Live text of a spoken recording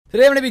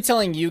Today I'm going to be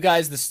telling you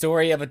guys the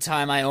story of a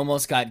time I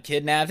almost got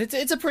kidnapped.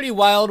 It's a pretty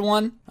wild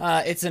one.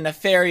 It's a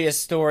nefarious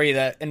story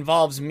that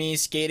involves me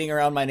skating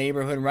around my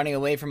neighborhood and running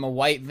away from a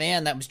white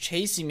van that was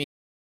chasing me.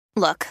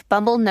 Look,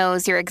 Bumble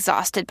knows you're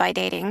exhausted by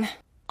dating.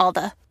 All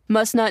the,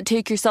 must not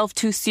take yourself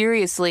too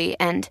seriously,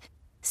 and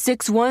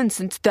 6'1"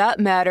 since that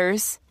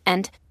matters,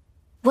 and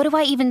what do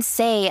I even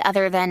say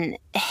other than,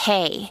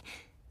 hey?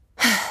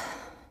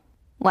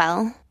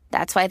 Well,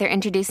 that's why they're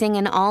introducing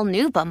an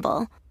all-new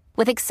Bumble.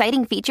 With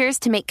exciting features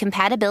to make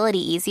compatibility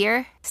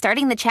easier,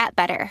 starting the chat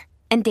better,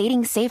 and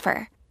dating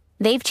safer.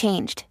 They've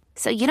changed,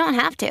 so you don't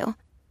have to.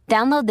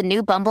 Download the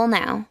new Bumble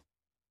now.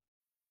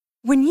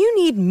 When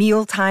you need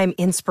mealtime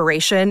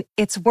inspiration,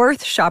 it's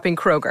worth shopping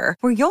Kroger,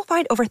 where you'll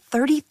find over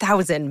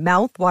 30,000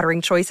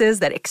 mouth-watering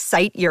choices that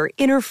excite your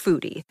inner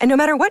foodie. And no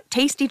matter what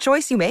tasty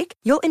choice you make,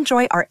 you'll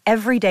enjoy our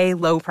everyday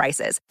low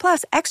prices,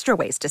 plus extra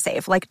ways to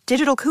save, like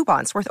digital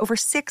coupons worth over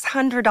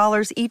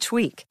 $600 each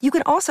week. You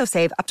can also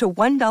save up to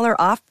 $1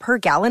 off per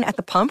gallon at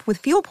the pump with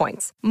fuel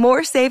points.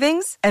 More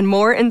savings and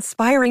more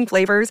inspiring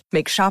flavors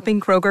make shopping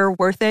Kroger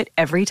worth it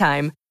every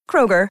time.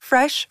 Kroger,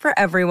 fresh for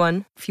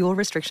everyone. Fuel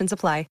restrictions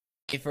apply.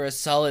 For a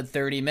solid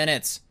 30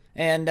 minutes.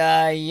 And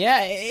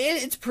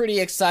it's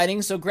pretty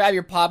exciting, so grab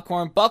your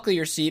popcorn, buckle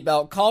your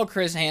seatbelt, call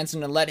Chris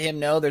Hansen and let him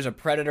know there's a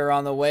predator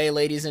on the way,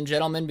 ladies and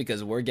gentlemen,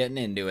 because we're getting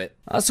into it.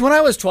 So when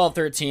I was 12,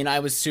 13, I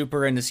was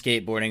super into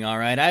skateboarding,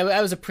 alright?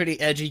 I was a pretty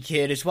edgy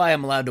kid. It's why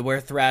I'm allowed to wear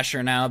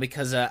Thrasher now,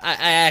 because I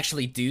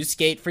actually do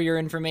skate, for your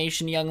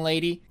information, young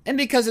lady. And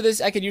because of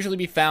this, I could usually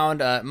be found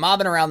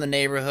mobbing around the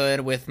neighborhood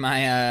with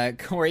my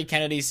Corey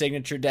Kennedy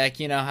signature deck,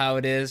 you know how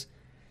it is.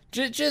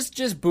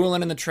 Just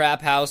booling in the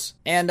trap house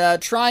and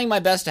trying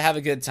my best to have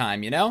a good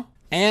time, you know?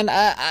 And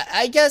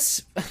I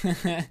guess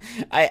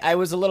I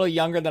was a little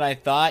younger than I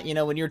thought. You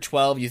know, when you're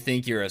 12, you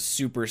think you're a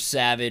super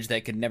savage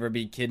that could never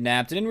be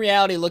kidnapped. And in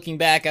reality, looking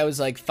back, I was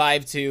like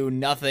 5'2",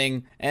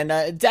 nothing. And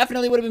it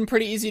definitely would have been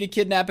pretty easy to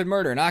kidnap and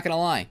murder, not gonna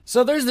lie.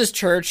 So there's this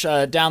church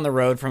down the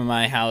road from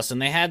my house,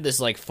 and they had this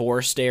like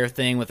 4-stair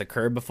thing with a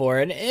curb before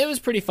it, and it was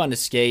pretty fun to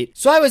skate.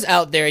 So I was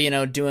out there, you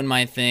know, doing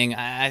my thing.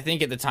 I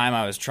think at the time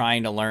I was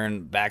trying to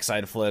learn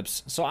backside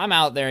flips. So I'm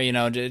out there, you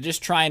know,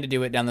 just trying to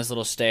do it down this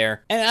little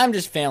stair. And I'm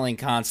just failing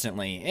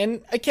constantly, and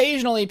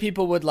occasionally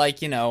people would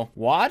like, you know,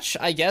 watch,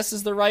 I guess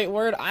is the right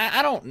word.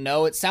 I don't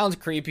know, it sounds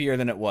creepier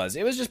than it was.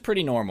 It was just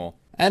pretty normal.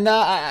 And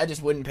I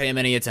just wouldn't pay him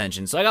any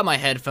attention. So I got my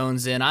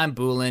headphones in, I'm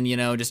booling, you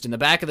know, just in the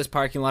back of this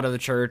parking lot of the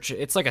church.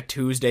 It's like a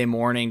Tuesday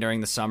morning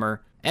during the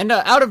summer. And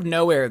out of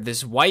nowhere,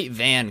 this white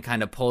van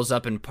kind of pulls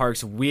up and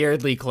parks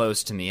weirdly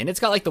close to me. And it's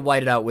got like the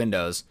whited out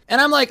windows.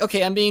 And I'm like,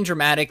 okay, I'm being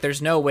dramatic.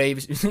 There's no way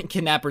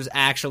kidnappers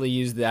actually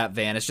use that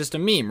van. It's just a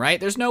meme, right?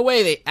 There's no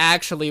way they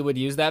actually would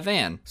use that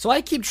van. So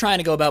I keep trying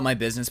to go about my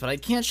business, but I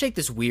can't shake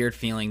this weird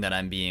feeling that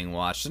I'm being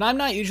watched. And I'm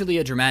not usually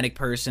a dramatic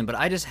person, but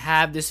I just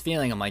have this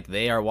feeling. I'm like,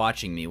 they are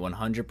watching me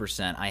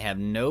 100%. I have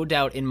no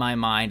doubt in my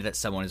mind that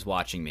someone is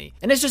watching me.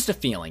 And it's just a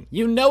feeling.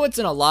 You know it's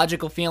an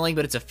illogical feeling,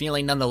 but it's a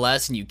feeling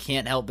nonetheless, and you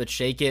can't help but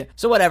shake it.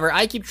 So whatever,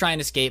 I keep trying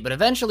to skate, but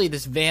eventually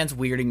this van's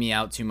weirding me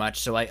out too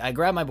much, so I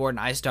grab my board and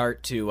I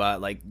start to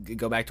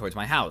go back towards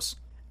my house.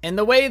 And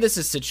the way this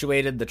is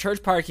situated, the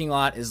church parking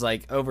lot is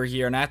like over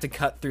here, and I have to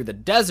cut through the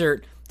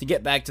desert to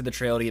get back to the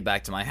trail to get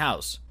back to my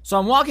house. So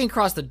I'm walking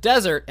across the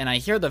desert, and I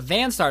hear the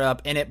van start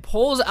up, and it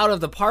pulls out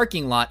of the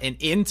parking lot and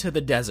into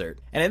the desert.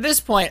 And at this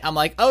point, I'm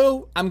like,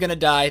 oh, I'm gonna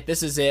die.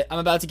 This is it. I'm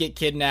about to get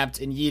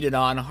kidnapped and yeeted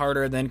on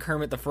harder than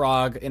Kermit the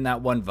Frog in that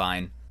one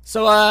Vine.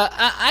 So,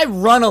 I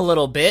run a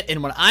little bit,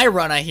 and when I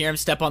run, I hear him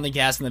step on the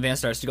gas, and the van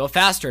starts to go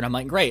faster, and I'm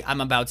like, great, I'm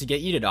about to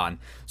get yeeted on.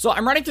 So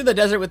I'm running through the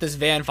desert with this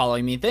van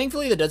following me.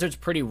 Thankfully, the desert's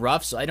pretty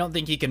rough, so I don't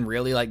think he can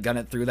really, like, gun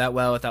it through that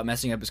well without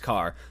messing up his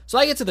car. So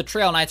I get to the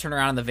trail, and I turn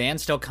around, and the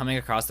van's still coming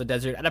across the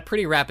desert at a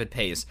pretty rapid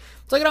pace.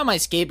 So I get on my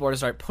skateboard and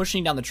start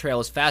pushing down the trail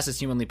as fast as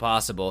humanly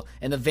possible,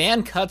 and the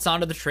van cuts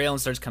onto the trail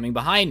and starts coming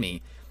behind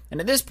me. And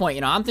at this point,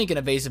 you know, I'm thinking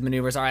evasive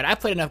maneuvers. All right, I've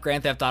played enough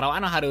Grand Theft Auto. I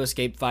know how to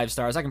escape 5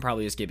 stars. I can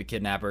probably escape a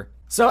kidnapper.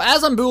 So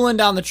as I'm booling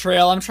down the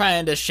trail, I'm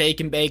trying to shake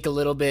and bake a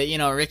little bit, you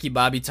know, Ricky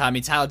Bobby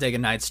Tommy Talladega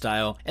Nights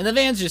style. And the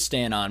van's just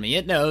staying on me.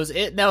 It knows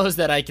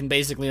that I can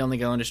basically only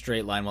go in a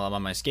straight line while I'm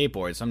on my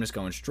skateboard, so I'm just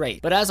going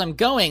straight. But as I'm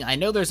going, I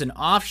know there's an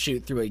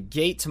offshoot through a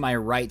gate to my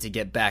right to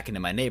get back into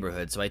my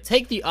neighborhood. So I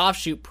take the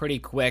offshoot pretty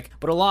quick,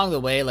 but along the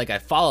way, like, I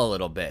fall a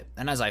little bit.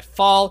 And as I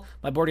fall,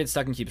 my board gets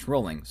stuck and keeps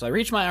rolling. So I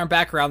reach my arm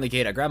back around the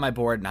gate, I grab my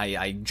board, and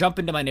I jump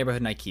into my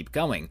neighborhood and I keep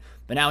going.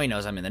 But now he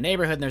knows I'm in the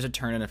neighborhood and there's a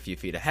turn in a few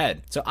feet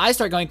ahead. So I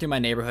start going through my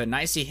neighborhood and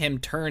I see him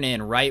turn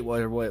in right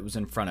where it was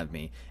in front of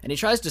me. And he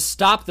tries to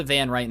stop the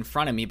van right in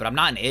front of me, but I'm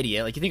not an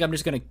idiot. Like, you think I'm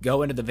just gonna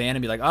go into the van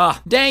and be like, oh,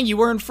 dang, you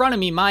were in front of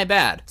me, my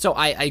bad. So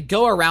I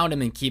go around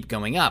him and keep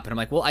going up. And I'm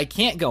like, well, I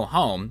can't go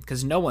home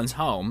because no one's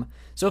home.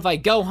 So if I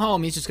go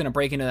home, he's just gonna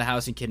break into the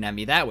house and kidnap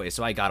me that way.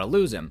 So I gotta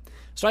lose him.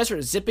 So I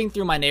start zipping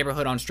through my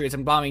neighborhood on streets.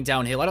 I'm bombing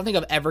downhill. I don't think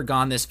I've ever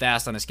gone this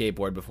fast on a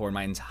skateboard before in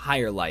my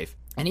entire life.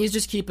 And he's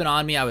just keeping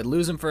on me. I would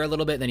lose him for a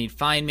little bit, then he'd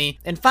find me.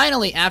 And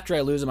finally, after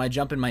I lose him, I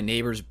jump in my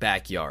neighbor's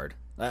backyard.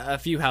 a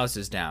few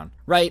houses down.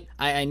 Right?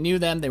 I knew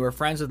them. They were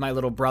friends with my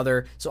little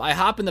brother. So I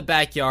hop in the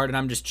backyard and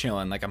I'm just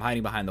chilling, like I'm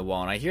hiding behind the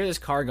wall. And I hear this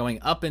car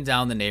going up and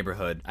down the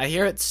neighborhood. I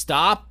hear it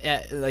stop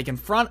at, like in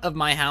front of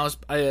my house,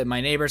 my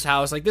neighbor's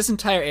house, like this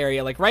entire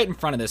area, like right in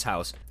front of this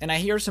house. And I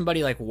hear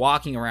somebody like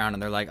walking around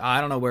and they're like, oh,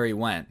 I don't know where he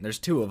went. There's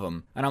two of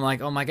them. And I'm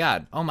like, oh my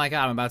God, I'm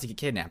about to get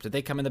kidnapped. If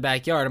they come in the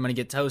backyard, I'm going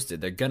to get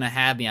toasted. They're going to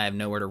have me. I have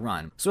nowhere to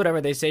run. So whatever,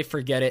 they say,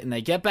 forget it. And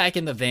they get back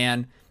in the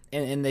van.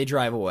 And they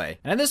drive away.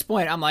 And at this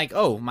point, I'm like,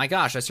 oh my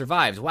gosh, I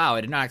survived. Wow,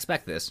 I did not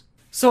expect this.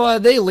 So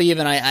they leave,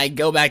 and I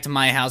go back to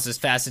my house as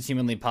fast as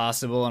humanly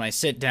possible, and I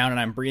sit down, and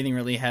I'm breathing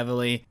really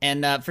heavily.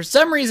 And for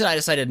some reason, I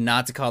decided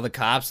not to call the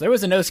cops. There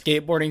was a no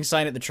skateboarding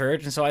sign at the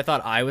church, and so I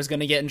thought I was going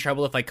to get in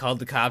trouble if I called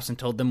the cops and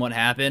told them what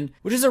happened,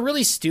 which is a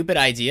really stupid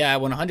idea. I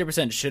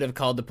 100% should have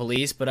called the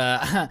police, but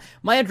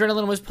my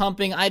adrenaline was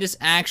pumping. I just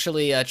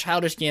actually,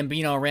 Childish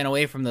Gambino ran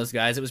away from those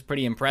guys. It was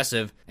pretty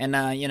impressive. And,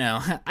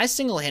 I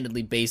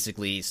single-handedly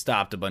basically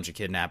stopped a bunch of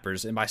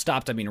kidnappers. And by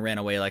stopped, I mean ran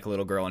away like a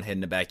little girl and hid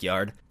in the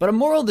backyard. But a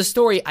moral of the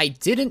story, I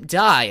didn't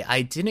die.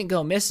 I didn't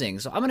go missing.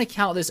 So I'm going to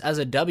count this as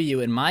a W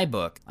in my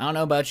book. I don't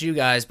know about you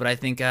guys, but I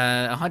think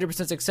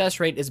 100%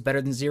 success rate is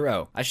better than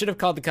 0. I should have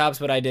called the cops,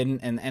 but I didn't,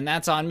 and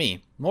that's on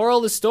me. Moral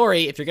of the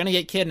story, if you're going to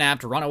get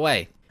kidnapped, run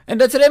away. And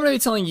today I'm going to be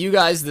telling you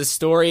guys the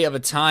story of a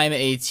time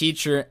a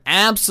teacher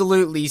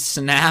absolutely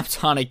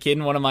snapped on a kid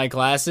in one of my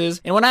classes.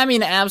 And when I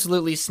mean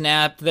absolutely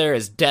snapped, there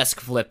is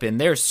desk flipping,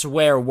 there's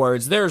swear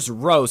words, there's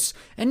roasts,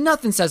 and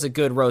nothing says a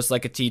good roast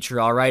like a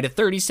teacher, alright? A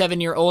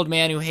 37-year-old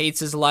man who hates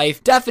his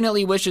life,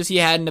 definitely wishes he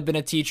hadn't have been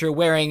a teacher,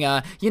 wearing,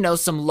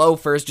 some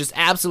loafers, just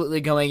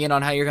absolutely going in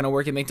on how you're going to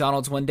work at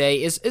McDonald's one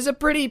day is a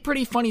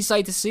pretty funny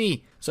sight to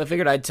see. So I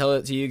figured I'd tell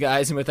it to you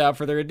guys, and without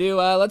further ado,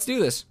 let's do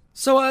this.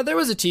 So there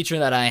was a teacher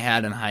that I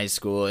had in high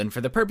school, and for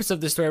the purpose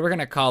of this story, we're going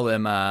to call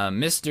him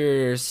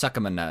Mr.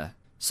 Suckamana.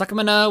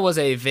 Suckamana was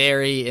a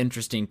very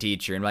interesting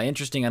teacher, and by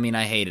interesting, I mean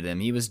I hated him.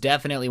 He was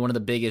definitely one of the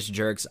biggest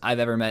jerks I've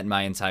ever met in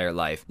my entire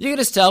life. You could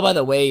just tell by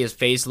the way his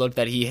face looked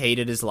that he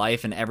hated his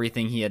life and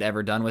everything he had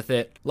ever done with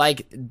it.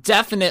 Like,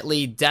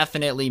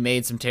 definitely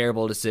made some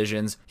terrible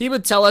decisions. He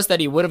would tell us that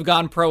he would have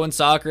gone pro in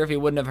soccer if he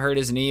wouldn't have hurt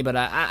his knee, but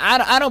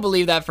I don't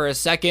believe that for a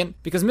second,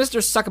 because Mr.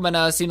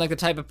 Suckamana seemed like the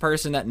type of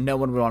person that no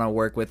one would want to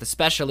work with,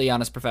 especially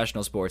on his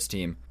professional sports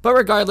team. But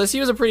regardless,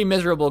 he was a pretty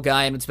miserable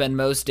guy and would spend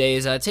most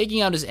days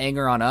taking out his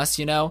anger on us,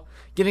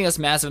 giving us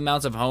massive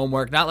amounts of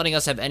homework, not letting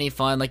us have any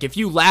fun. Like, if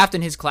you laughed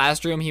in his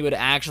classroom, he would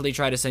actually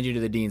try to send you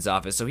to the dean's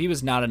office, so he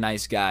was not a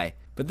nice guy.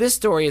 But this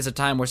story is a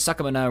time where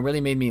Suckamana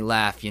really made me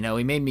laugh, He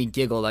made me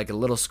giggle like a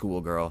little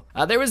schoolgirl.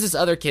 There was this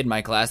other kid in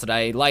my class that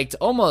I liked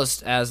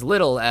almost as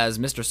little as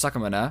Mr.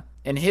 Suckamana,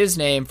 and his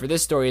name for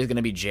this story is going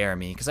to be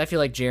Jeremy, because I feel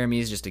like Jeremy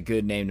is just a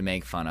good name to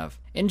make fun of.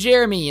 And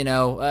Jeremy,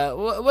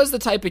 was the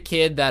type of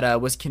kid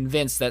that was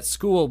convinced that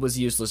school was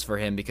useless for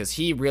him because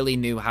he really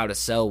knew how to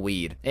sell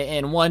weed.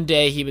 And one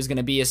day he was going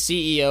to be a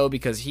CEO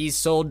because he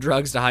sold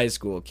drugs to high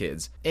school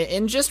kids.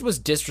 And just was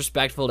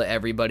disrespectful to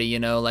everybody,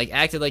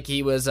 acted like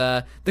he was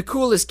the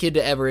coolest kid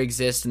to ever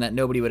exist and that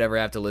nobody would ever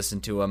have to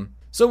listen to him.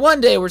 So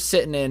one day we're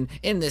sitting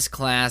in this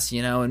class,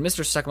 and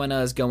Mr.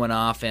 Suckamana is going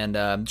off,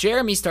 and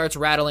Jeremy starts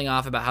rattling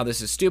off about how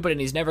this is stupid and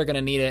he's never going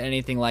to need it,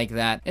 anything like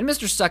that. And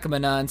Mr.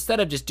 Suckamana,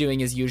 instead of just doing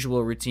his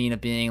usual routine of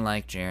being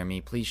like,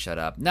 Jeremy, please shut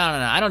up. No,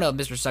 I don't know if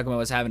Mr. Suckamana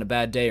was having a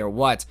bad day or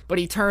what, but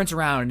he turns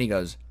around and he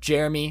goes,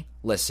 Jeremy,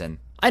 listen.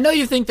 I know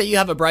you think that you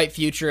have a bright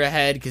future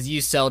ahead because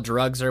you sell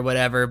drugs or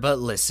whatever, but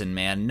listen,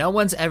 man, no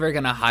one's ever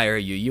gonna hire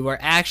you. You are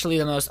actually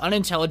the most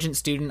unintelligent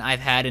student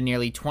I've had in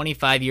nearly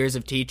 25 years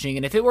of teaching,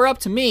 and if it were up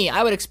to me,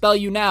 I would expel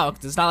you now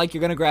because it's not like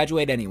you're gonna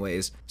graduate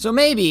anyways. So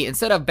maybe,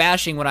 instead of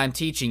bashing what I'm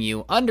teaching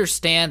you,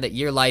 understand that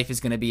your life is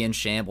gonna be in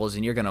shambles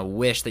and you're gonna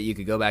wish that you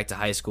could go back to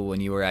high school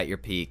when you were at your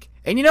peak.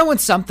 And when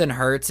something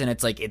hurts and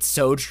it's like, it's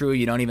so true,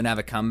 you don't even have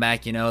a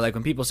comeback, like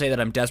when people say that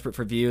I'm desperate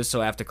for views,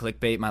 so I have to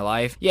clickbait my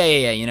life. Yeah,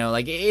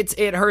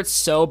 it hurts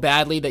so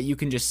badly that you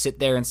can just sit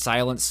there in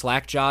silence,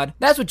 slack-jawed.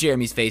 That's what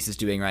Jeremy's face is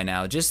doing right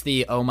now. Just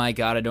the, oh my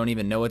God, I don't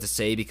even know what to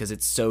say because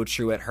it's so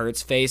true, it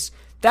hurts face.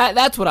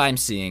 That's what I'm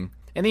seeing.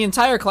 And the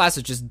entire class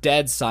is just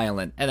dead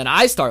silent. And then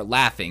I start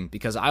laughing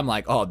because I'm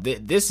like, oh,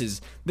 this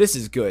is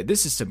good.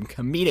 This is some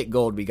comedic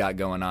gold we got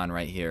going on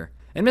right here.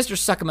 And Mr.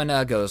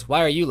 Suckamana goes,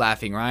 why are you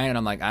laughing, Ryan? And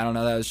I'm like, I don't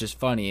know, that was just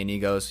funny. And he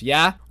goes,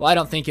 yeah? Well, I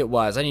don't think it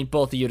was. I need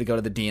both of you to go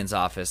to the dean's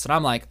office. And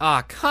I'm like,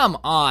 come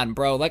on,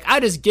 bro. Like, I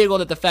just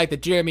giggled at the fact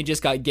that Jeremy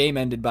just got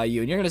game-ended by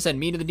you. And you're going to send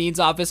me to the dean's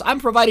office? I'm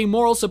providing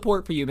moral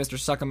support for you, Mr.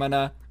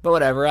 Suckamana. But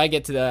whatever, I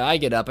get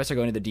up, I start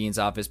going to the dean's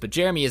office, but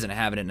Jeremy isn't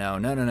having it,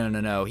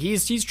 no.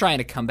 He's trying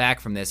to come back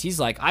from this. He's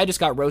like, I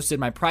just got roasted,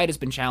 my pride has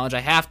been challenged, I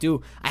have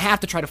to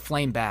try to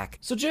flame back.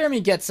 So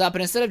Jeremy gets up,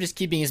 and instead of just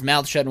keeping his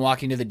mouth shut and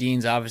walking to the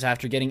dean's office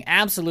after getting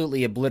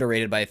absolutely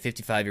obliterated by a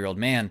 55-year-old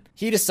man,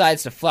 he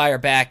decides to fire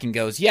back and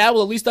goes, yeah,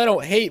 well, at least I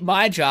don't hate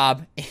my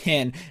job.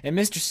 And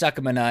Mr.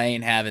 Suckamana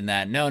ain't having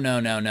that. No.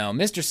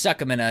 Mr.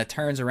 Suckamana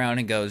turns around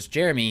and goes,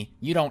 Jeremy,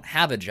 you don't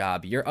have a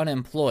job. You're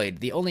unemployed.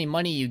 The only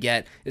money you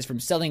get is from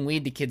selling selling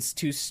weed to kids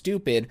too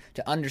stupid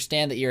to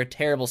understand that you're a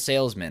terrible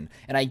salesman.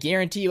 And I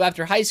guarantee you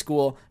after high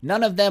school,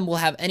 none of them will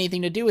have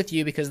anything to do with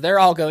you because they're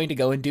all going to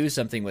go and do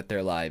something with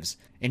their lives.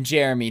 And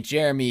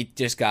Jeremy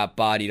just got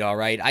bodied,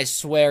 alright? I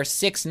swear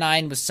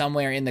 6ix9ine was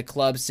somewhere in the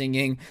club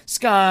singing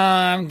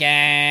 "Scum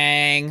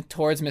Gang"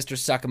 towards Mr.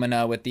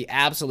 Suckamana with the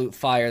absolute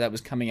fire that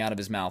was coming out of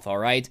his mouth,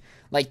 alright?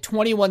 Like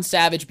 21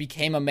 Savage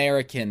became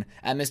American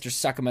at Mr.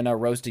 Suckamana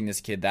roasting this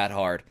kid that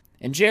hard.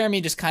 And Jeremy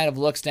just kind of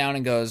looks down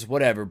and goes,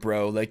 whatever,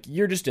 bro, like,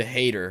 you're just a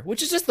hater.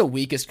 Which is just the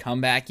weakest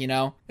comeback, you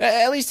know?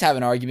 At least have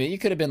an argument. You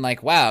could have been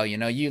like, wow, you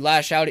know, you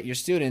lash out at your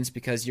students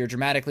because you're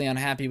dramatically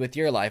unhappy with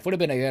your life. Would have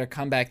been a better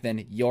comeback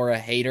than you're a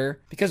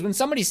hater. Because when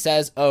somebody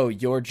says, oh,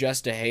 you're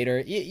just a hater,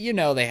 you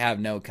know they have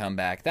no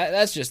comeback.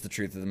 That's just the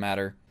truth of the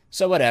matter.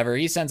 So whatever,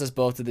 he sends us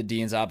both to the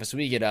dean's office.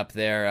 We get up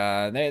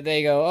there,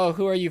 they go, oh,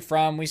 who are you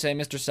from? We say,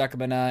 Mr.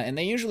 Suckamana, and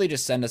they usually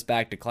just send us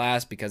back to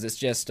class because it's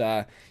just,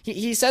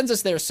 he sends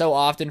us there so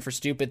often for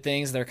stupid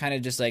things. They're kind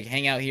of just like,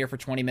 hang out here for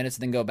 20 minutes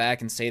and then go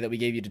back and say that we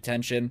gave you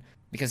detention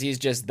because he's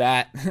just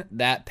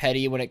that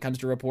petty when it comes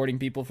to reporting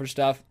people for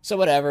stuff. So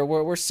whatever,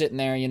 we're sitting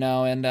there, you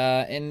know,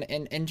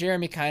 and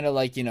Jeremy kind of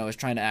like, you know, is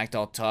trying to act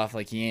all tough,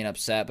 like he ain't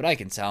upset, but I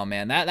can tell,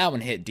 man, that one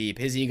hit deep.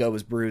 His ego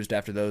was bruised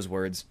after those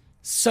words.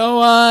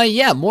 So,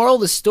 yeah, moral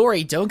of the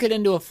story, don't get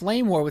into a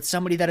flame war with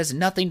somebody that has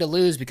nothing to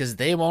lose because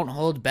they won't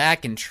hold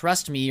back, and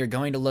trust me, you're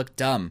going to look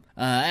dumb.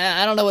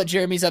 I don't know what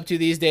Jeremy's up to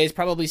these days,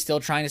 probably still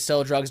trying to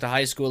sell drugs to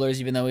high schoolers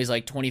even though he's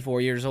like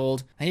 24 years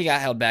old. He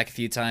got held back a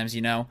few times,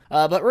 you know.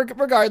 But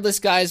regardless,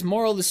 guys,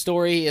 moral of the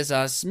story is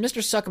Mr.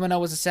 Suckamana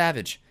was a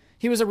savage.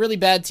 He was a really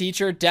bad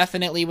teacher,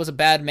 definitely was a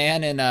bad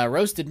man, and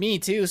roasted me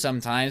too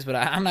sometimes, but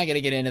I'm not going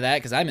to get into that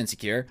because I'm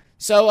insecure.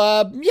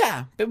 So,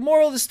 yeah, but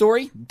moral of the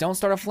story, don't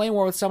start a flame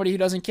war with somebody who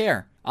doesn't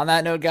care. On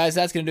that note, guys,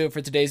 that's going to do it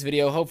for today's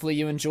video. Hopefully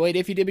you enjoyed.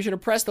 If you did, be sure to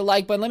press the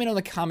like button. Let me know in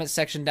the comments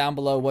section down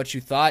below what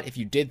you thought. If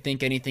you did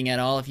think anything at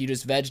all, if you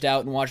just vegged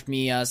out and watched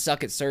me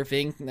suck at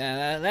surfing,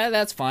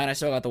 that's fine. I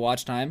still got the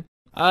watch time.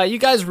 You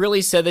guys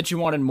really said that you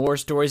wanted more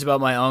stories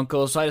about my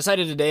uncle, so I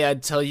decided today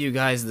I'd tell you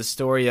guys the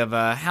story of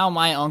how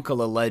my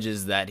uncle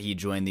alleges that he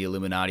joined the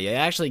Illuminati. I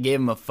actually gave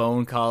him a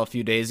phone call a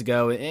few days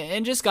ago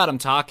and just got him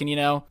talking, you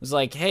know. I was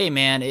like, hey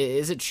man,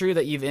 is it true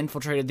that you've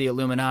infiltrated the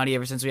Illuminati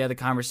ever since we had the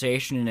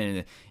conversation?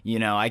 And, you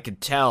know, I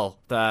could tell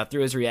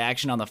through his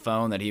reaction on the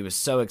phone that he was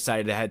so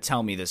excited to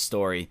tell me this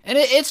story. And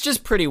it's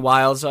just pretty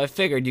wild, so I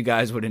figured you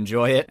guys would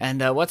enjoy it.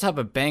 And what type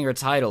of banger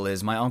title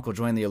is My Uncle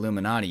Joined the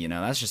Illuminati, you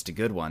know? That's just a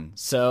good one.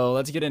 So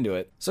let's get into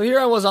it. So here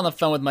I was on the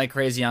phone with my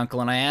crazy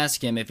uncle, and I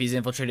asked him if he's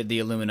infiltrated the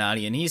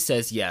Illuminati, and he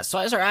says yes. So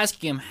I start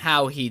asking him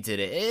how he did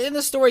it, and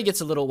the story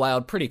gets a little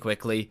wild pretty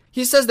quickly.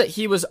 He says that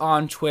he was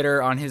on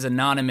Twitter on his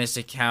anonymous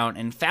account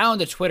and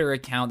found a Twitter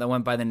account that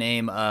went by the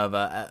name of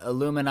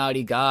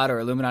Illuminati God or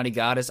Illuminati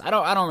Goddess. I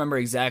don't remember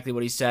exactly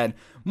what he said.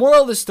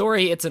 Moral of the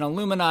story, it's an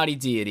Illuminati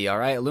deity,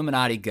 alright?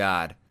 Illuminati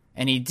God.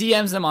 And he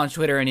DMs them on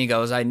Twitter and he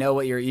goes, I know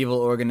what your evil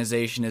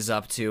organization is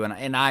up to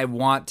and I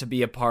want to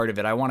be a part of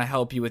it. I want to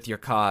help you with your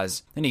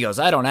cause. And he goes,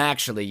 I don't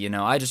actually, you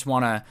know, I just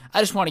want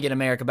to get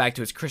America back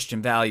to its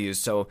Christian values,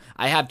 so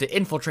I have to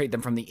infiltrate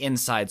them from the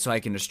inside so I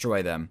can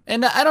destroy them.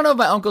 And I don't know if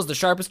my uncle's the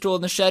sharpest tool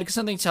in the shed because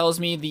something tells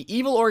me the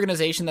evil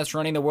organization that's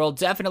running the world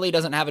definitely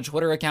doesn't have a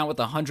Twitter account with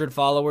 100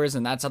 followers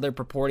and that's how they're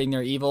purporting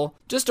their evil.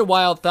 Just a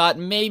wild thought,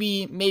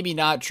 maybe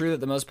not true that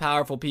the most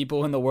powerful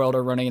people in the world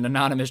are running an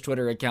anonymous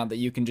Twitter account that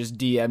you can just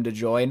DM to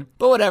join.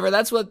 But whatever,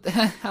 that's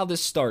how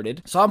this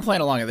started. So I'm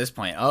playing along at this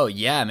point. Oh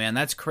yeah, man,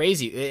 that's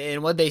crazy.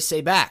 And what'd they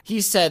say back?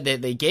 He said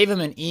that they gave him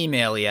an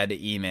email he had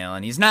to email,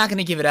 and he's not going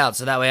to give it out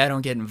so that way I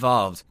don't get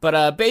involved.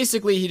 But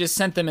basically he just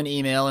sent them an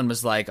email and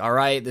was like,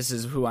 alright, this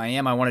is who I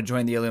am, I want to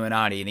join the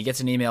Illuminati. And he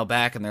gets an email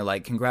back and they're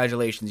like,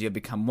 congratulations, you have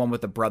become one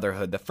with the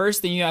Brotherhood. The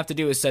first thing you have to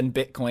do is send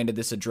Bitcoin to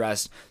this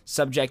address,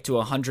 subject to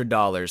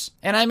 $100.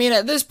 And I mean,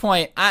 at this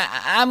point,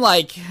 I'm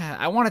like,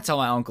 I want to tell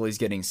my uncle he's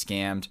getting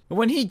scammed. But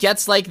when he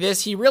gets like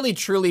this, he really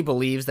truly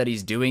believes that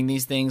he's doing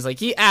these things. Like,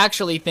 he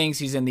actually thinks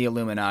he's in the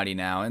Illuminati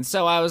now. And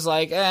so I was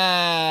like,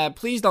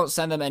 please don't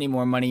send them any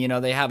more money, you know,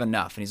 they have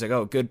enough. And he's like,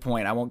 oh, good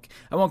point. I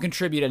won't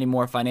contribute any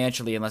more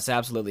financially unless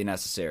absolutely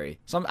necessary.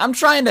 So I'm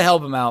trying to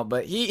help him out,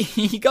 but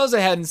he goes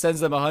ahead and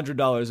sends them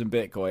 $100 in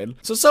Bitcoin.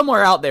 So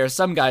somewhere out there,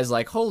 some guy's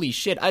like, holy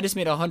shit, I just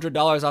made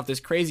 $100 off this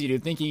crazy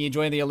dude thinking he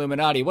joined the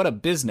Illuminati. What a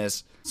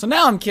business. So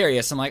now I'm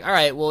curious. I'm like, all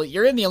right, well,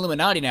 you're in the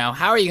Illuminati now.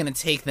 How are you going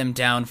to take them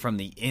down from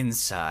the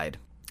inside?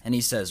 And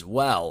he says,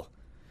 well,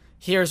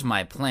 here's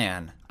my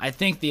plan. I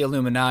think the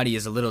Illuminati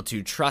is a little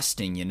too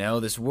trusting, you know?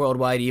 This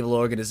worldwide evil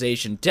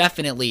organization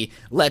definitely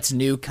lets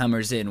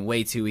newcomers in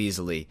way too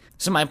easily.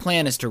 So my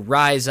plan is to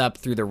rise up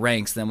through the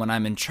ranks, then when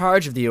I'm in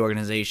charge of the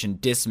organization,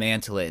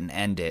 dismantle it and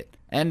end it.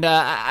 And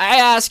I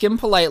ask him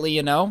politely,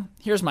 you know,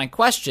 here's my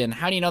question.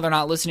 How do you know they're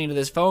not listening to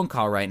this phone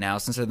call right now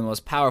since they're the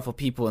most powerful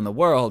people in the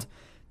world?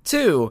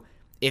 2,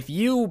 if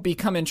you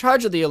become in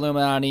charge of the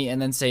Illuminati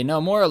and then say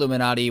no more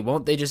Illuminati,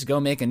 won't they just go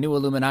make a new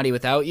Illuminati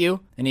without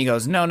you? And he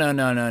goes, no.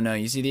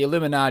 You see, the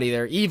Illuminati,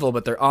 they're evil,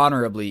 but they're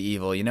honorably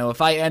evil. You know,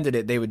 if I ended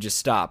it, they would just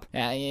stop.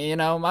 You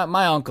know,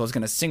 my uncle's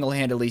gonna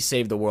single-handedly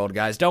save the world,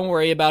 guys. Don't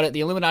worry about it.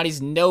 The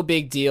Illuminati's no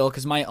big deal,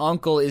 because my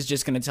uncle is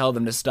just gonna tell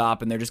them to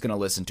stop, and they're just gonna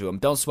listen to him.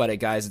 Don't sweat it,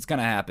 guys. It's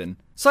gonna happen.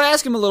 So I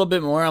ask him a little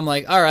bit more. I'm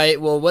like, all right,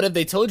 well, what have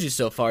they told you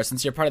so far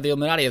since you're part of the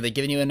Illuminati? Have they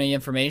given you any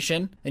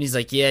information? And he's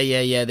like,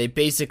 yeah. They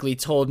basically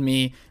told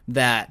me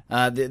that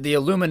the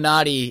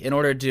Illuminati, in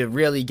order to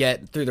really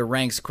get through the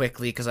ranks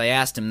quickly, because I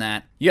asked him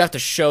that, you have to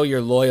show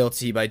your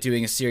loyalty by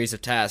doing a series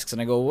of tasks.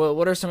 And I go, well,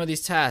 what are some of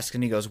these tasks?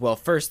 And he goes, well,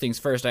 first things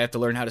first, I have to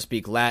learn how to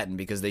speak Latin,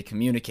 because they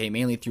communicate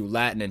mainly through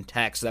Latin and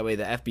text. That way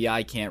the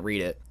FBI can't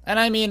read it. And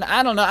I mean,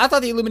 I don't know. I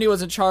thought the Illuminati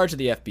was in charge of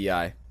the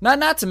FBI.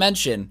 Not to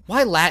mention,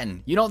 why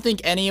Latin? You don't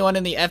think anyone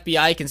in the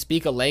FBI can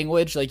speak a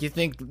language? Like, you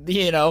think,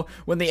 you know,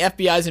 when the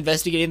FBI is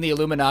investigating the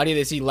Illuminati,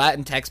 they see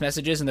Latin text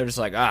messages and they're just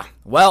like,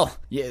 well,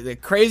 yeah, the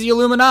crazy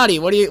Illuminati.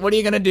 What are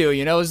you gonna do?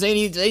 You know,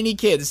 zany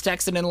kids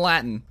texting in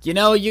Latin. You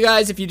know, you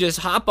guys, if you just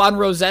hop on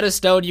Rosetta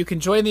Stone, you can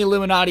join the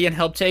Illuminati and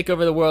help take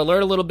over the world.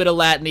 Learn a little bit of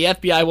Latin. The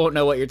FBI won't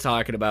know what you're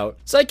talking about.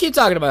 So I keep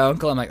talking to my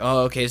uncle. I'm like,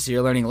 oh, okay, so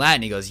you're learning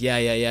Latin. He goes, yeah.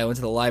 I went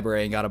to the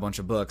library and got a bunch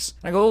of books.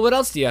 And I go, well, what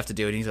else do you have to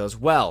do? And he goes,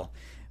 well,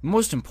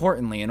 most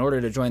importantly, in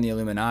order to join the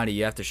Illuminati,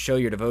 you have to show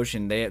your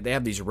devotion. They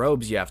have these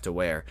robes you have to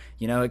wear.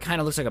 You know, it kind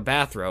of looks like a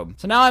bathrobe.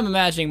 So now I'm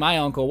imagining my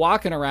uncle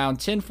walking around,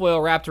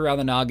 tinfoil wrapped around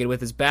the noggin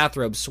with his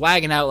bathrobe,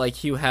 swagging out like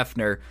Hugh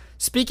Hefner,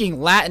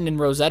 speaking Latin in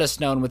Rosetta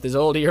Stone with his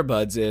old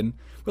earbuds in,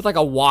 with like a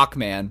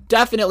Walkman,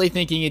 definitely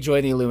thinking he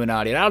joined the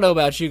Illuminati. And I don't know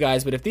about you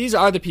guys, but if these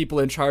are the people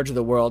in charge of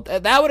the world,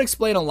 that would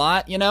explain a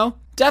lot, you know?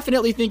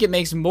 Definitely think it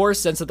makes more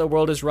sense that the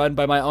world is run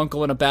by my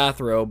uncle in a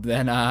bathrobe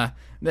than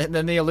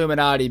the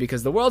Illuminati,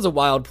 because the world's a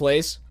wild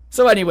place.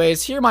 So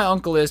anyways, here my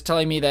uncle is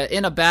telling me that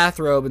in a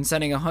bathrobe and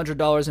sending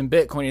 $100 in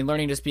Bitcoin and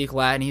learning to speak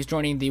Latin, he's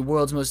joining the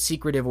world's most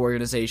secretive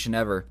organization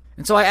ever.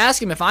 And so I ask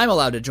him if I'm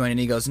allowed to join, and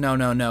he goes,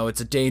 no,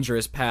 it's a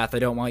dangerous path. I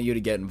don't want you to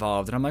get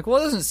involved. And I'm like,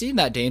 well, it doesn't seem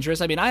that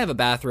dangerous. I mean, I have a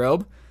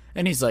bathrobe.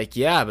 And he's like,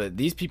 yeah, but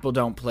these people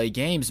don't play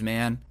games,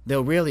 man.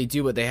 They'll really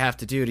do what they have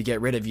to do to get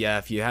rid of you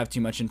if you have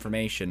too much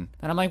information.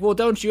 And I'm like, well,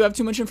 don't you have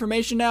too much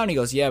information now? And he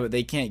goes, yeah, but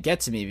they can't get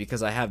to me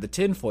because I have the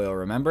tinfoil,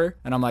 remember?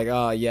 And I'm like,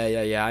 oh,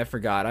 yeah, I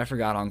forgot,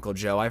 Uncle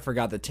Joe. I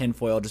forgot the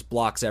tinfoil just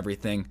blocks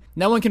everything.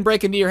 No one can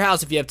break into your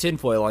house if you have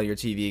tinfoil on your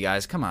TV,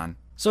 guys. Come on.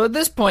 So at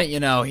this point, you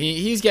know,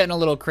 he's getting a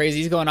little crazy.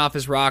 He's going off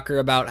his rocker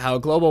about how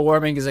global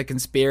warming is a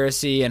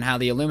conspiracy and how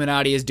the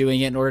Illuminati is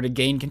doing it in order to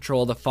gain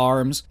control of the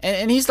farms.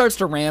 And he starts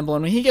to ramble,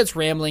 and when he gets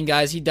rambling,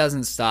 guys, he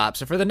doesn't stop.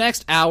 So for the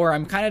next hour,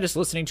 I'm kind of just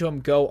listening to him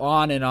go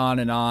on and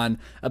on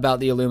about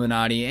the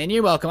Illuminati. And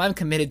you're welcome. I'm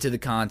committed to the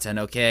content,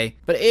 okay?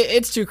 But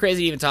it's too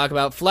crazy to even talk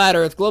about. Flat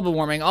Earth, global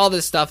warming, all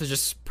this stuff is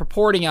just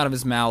purporting out of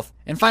his mouth.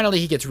 And finally,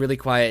 he gets really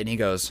quiet, and he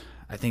goes,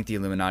 I think the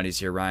Illuminati's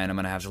here, Ryan. I'm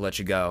going to have to let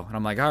you go. And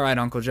I'm like, all right,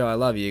 Uncle Joe, I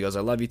love you. He goes,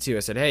 I love you too. I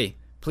said, hey,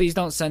 please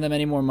don't send them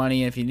any more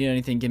money. And if you need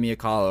anything, give me a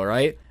call, all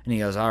right? And he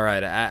goes, all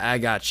right, I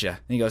got you. And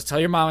he goes, tell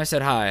your mom I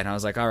said hi. And I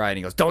was like, all right. And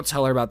he goes, don't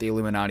tell her about the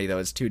Illuminati, though.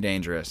 It's too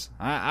dangerous.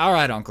 All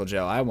right, Uncle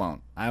Joe, I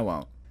won't.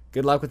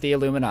 Good luck with the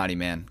Illuminati,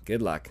 man.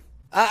 Good luck.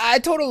 I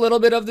told a little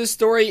bit of this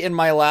story in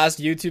my last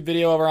YouTube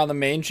video over on the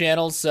main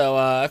channel, so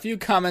a few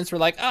comments were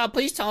like,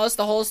 please tell us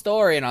the whole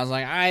story, and I was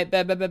like, alright,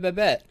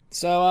 bet.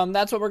 So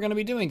that's what we're going to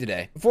be doing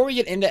today. Before we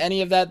get into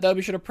any of that, though,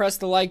 be sure to press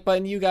the like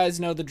button. You guys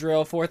know the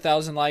drill.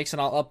 4,000 likes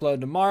and I'll upload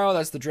tomorrow.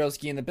 That's the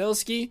Drillski and the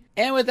Billski.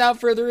 And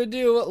without further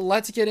ado,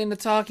 let's get into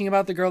talking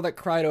about the girl that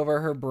cried over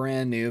her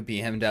brand new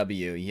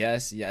BMW.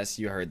 Yes,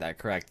 you heard that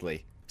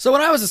correctly. So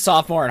when I was a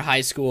sophomore in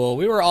high school,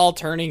 we were all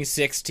turning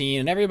 16,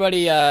 and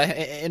everybody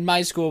in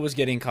my school was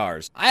getting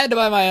cars. I had to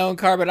buy my own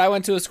car, but I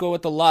went to a school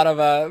with a lot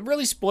of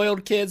really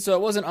spoiled kids, so it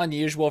wasn't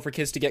unusual for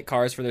kids to get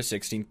cars for their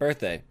 16th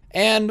birthday.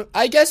 And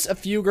I guess a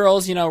few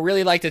girls, you know,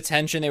 really liked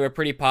attention. They were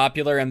pretty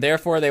popular, and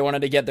therefore they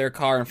wanted to get their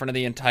car in front of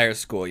the entire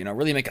school, you know,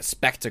 really make a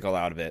spectacle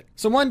out of it.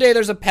 So one day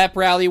there's a pep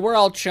rally. We're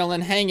all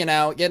chilling, hanging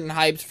out, getting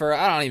hyped for,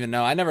 I don't even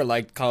know. I never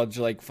liked college,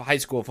 like high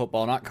school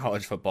football, not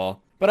college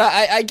football. But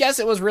I guess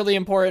it was really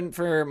important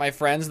for my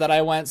friends that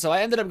I went, so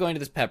I ended up going to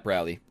this pep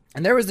rally.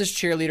 And there was this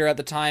cheerleader at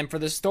the time. For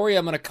this story,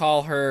 I'm going to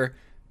call her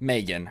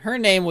Megan. Her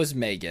name was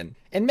Megan.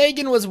 And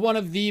Megan was one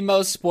of the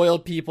most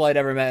spoiled people I'd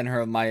ever met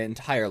in my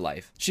entire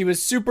life. She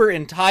was super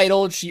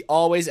entitled. She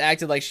always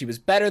acted like she was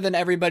better than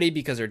everybody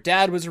because her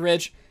dad was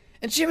rich.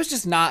 And she was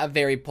just not a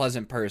very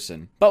pleasant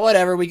person. But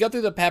whatever, we go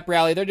through the pep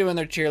rally. They're doing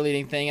their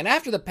cheerleading thing. And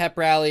after the pep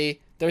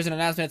rally, there's an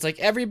announcement. It's like,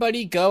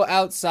 everybody go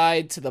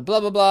outside to the blah,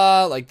 blah,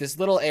 blah, like this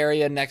little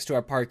area next to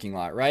our parking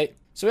lot, right?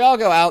 So we all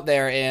go out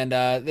there, and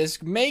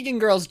this Megan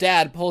girl's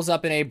dad pulls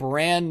up in a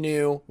brand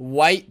new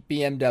white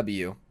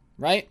BMW,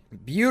 right?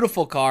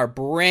 Beautiful car,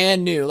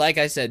 brand new, like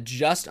I said,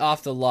 just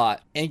off the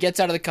lot, and gets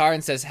out of the car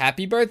and says,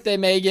 happy birthday,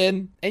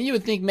 Megan. And you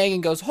would think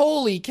Megan goes,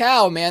 holy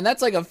cow, man,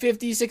 that's like a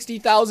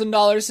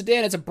 $50,000-$60,000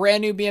 sedan. It's a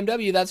brand new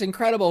BMW. That's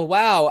incredible.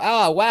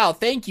 Wow,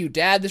 thank you,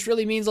 Dad. This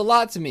really means a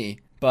lot to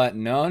me. But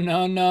no,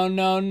 no, no,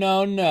 no,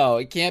 no, no.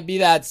 It can't be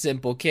that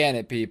simple, can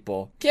it,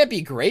 people? Can't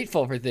be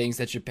grateful for things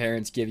that your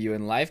parents give you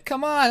in life.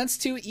 Come on, that's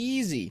too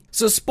easy.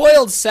 So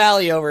spoiled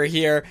Sally over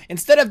here,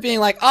 instead of being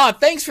like, "Oh,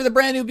 thanks for the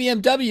brand new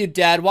BMW,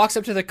 Dad," walks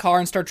up to the car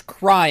and starts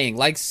crying,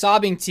 like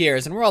sobbing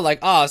tears. And we're all like,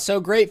 "Oh, so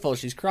grateful."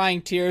 She's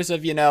crying tears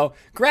of,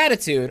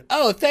 gratitude.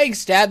 "Oh,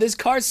 thanks, Dad. This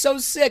car's so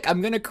sick.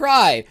 I'm gonna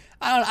cry."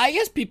 I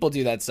guess people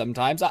do that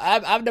sometimes.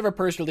 I've never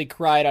personally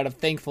cried out of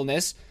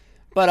thankfulness,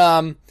 but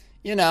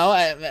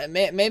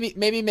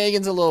maybe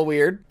Megan's a little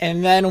weird.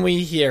 And then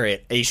we hear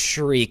it, a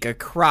shriek, a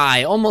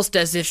cry, almost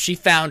as if she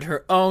found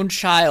her own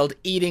child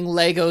eating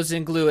Legos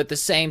and glue at the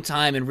same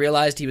time and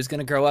realized he was going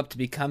to grow up to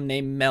become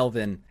named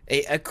Melvin.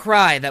 A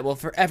cry that will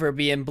forever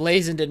be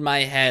emblazoned in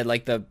my head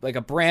like a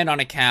brand on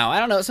a cow. I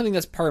don't know, something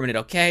that's permanent,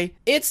 okay?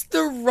 It's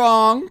the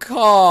wrong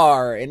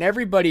car. And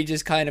everybody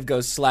just kind of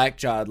goes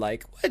slack-jawed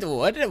like,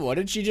 what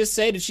did she just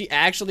say? Did she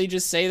actually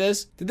just say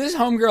this? Did this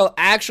homegirl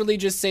actually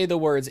just say the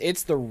words,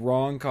 "It's the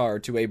wrong car,"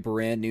 to a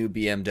brand new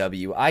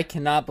BMW? I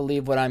cannot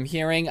believe what I'm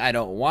hearing. I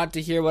don't want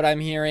to hear what I'm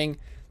hearing.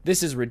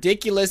 This is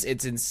ridiculous,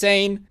 it's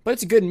insane, but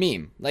it's a good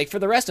meme. Like, for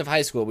the rest of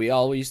high school, we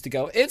all used to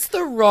go, "It's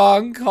the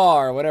wrong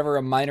car," whenever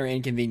a minor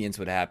inconvenience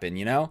would happen,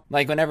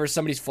 Like, whenever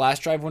somebody's flash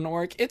drive wouldn't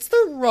work, "It's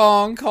the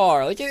wrong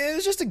car." Like, it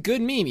was just a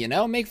good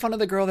meme, Make fun of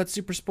the girl that's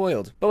super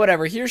spoiled. But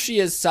whatever, here she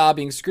is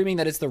sobbing, screaming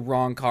that it's the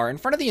wrong car, in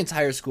front of the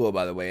entire school,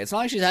 by the way. It's not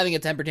like she's having a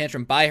temper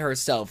tantrum by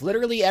herself.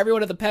 Literally,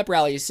 everyone at the pep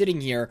rally is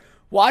sitting here,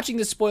 watching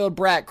the spoiled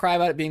brat cry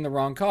about it being the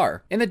wrong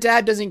car. And the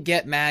dad doesn't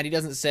get mad. He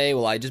doesn't say,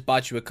 "Well, I just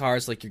bought you a car,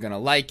 so like you're gonna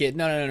like it."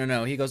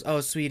 No. He goes, "Oh,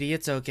 sweetie,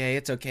 it's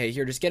okay.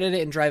 Here, just get in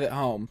it and drive it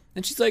home."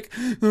 And she's like,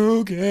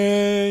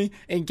 "Okay,"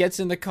 and gets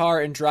in the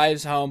car and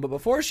drives home. But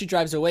before she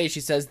drives away, she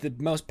says the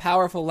most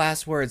powerful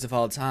last words of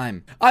all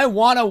time. "I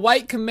want a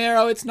white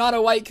Camaro. It's not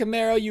a white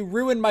Camaro. You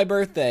ruined my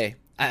birthday."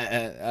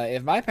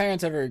 If my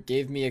parents ever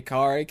gave me a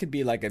car, it could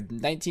be like a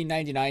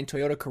 1999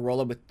 Toyota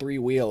Corolla with 3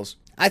 wheels.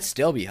 I'd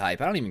still be hype.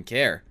 I don't even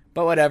care.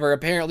 But whatever,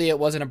 apparently it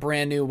wasn't a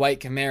brand new white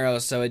Camaro,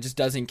 so it just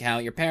doesn't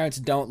count. Your parents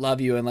don't love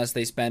you unless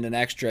they spend an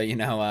extra,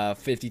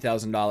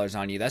 $50,000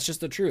 on you. That's just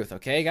the truth,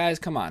 okay, guys?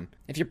 Come on.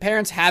 If your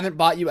parents haven't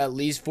bought you at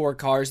least 4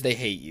 cars, they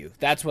hate you.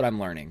 That's what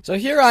I'm learning. So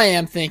here I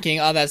am thinking,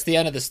 oh, that's the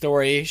end of the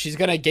story. She's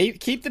gonna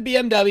keep the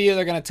BMW,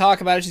 they're gonna talk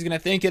about it, she's gonna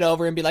think it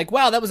over and be like,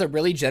 "Wow, that was a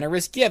really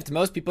generous gift.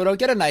 Most people don't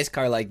get a nice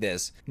car like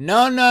this."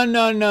 No.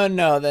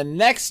 The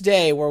next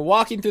day, we're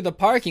walking through the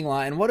parking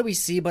lot, and what do we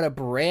see but a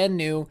brand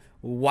new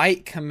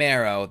white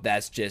Camaro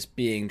that's just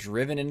being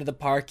driven into the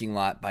parking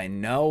lot by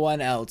no one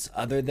else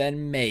other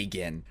than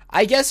Megan.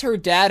 I guess her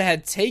dad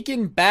had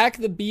taken back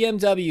the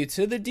BMW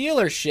to the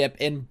dealership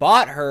and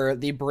bought her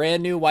the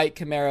brand new white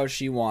Camaro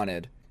she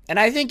wanted. And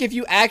I think if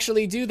you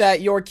actually do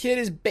that, your kid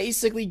is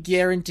basically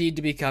guaranteed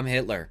to become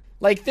Hitler.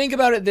 Like, think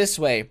about it this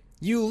way.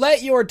 You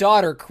let your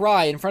daughter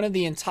cry in front of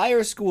the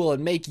entire school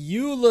and make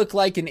you look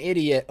like an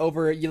idiot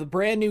over the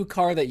brand new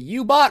car that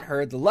you bought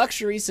her, the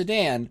luxury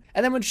sedan.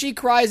 And then when she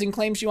cries and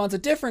claims she wants a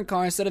different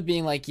car, instead of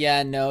being like,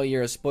 "Yeah, no,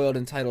 you're a spoiled,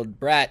 entitled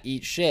brat,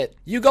 eat shit,"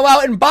 you go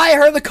out and buy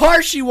her the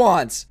car she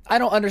wants. I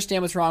don't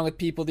understand what's wrong with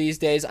people these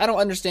days. I don't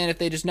understand if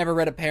they just never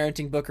read a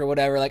parenting book or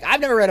whatever. Like,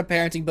 I've never read a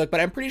parenting book, but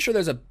I'm pretty sure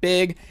there's a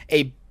big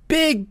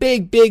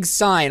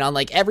sign on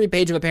like every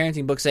page of a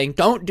parenting book saying,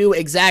 "Don't do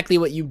exactly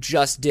what you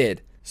just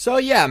did." So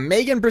yeah,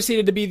 Megan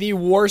proceeded to be the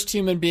worst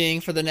human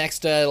being for the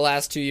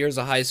last 2 years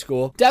of high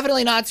school.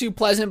 Definitely not too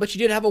pleasant, but she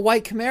did have a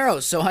white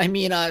Camaro, so I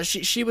mean,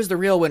 she was the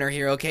real winner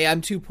here, okay? I'm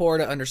too poor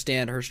to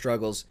understand her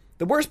struggles.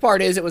 The worst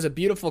part is it was a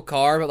beautiful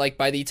car, but like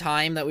by the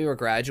time that we were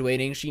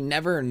graduating, she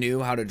never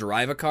knew how to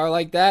drive a car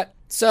like that.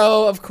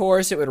 So, of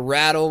course, it would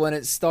rattle when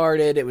it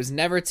started. It was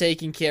never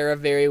taken care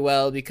of very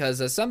well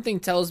because something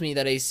tells me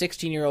that a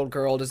 16-year-old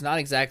girl does not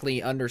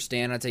exactly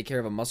understand how to take care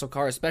of a muscle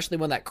car, especially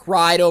one that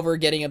cried over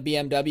getting a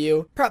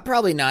BMW.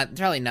 Probably not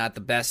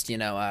the best,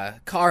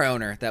 car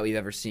owner that we've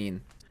ever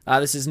seen.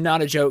 This is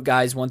not a joke,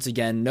 guys. Once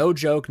again, no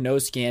joke, no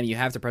scam. You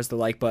have to press the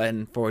like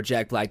button for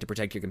Jack Black to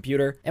protect your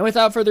computer. And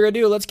without further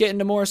ado, let's get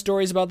into more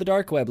stories about the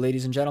dark web,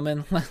 ladies and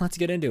gentlemen. Let's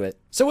get into it.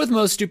 So with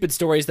most stupid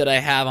stories that I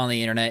have on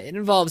the internet, it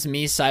involves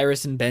me,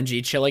 Cyrus, and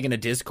Benji chilling in a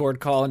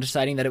Discord call and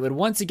deciding that it would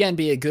once again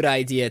be a good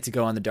idea to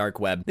go on the dark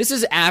web. This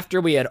is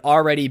after we had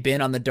already been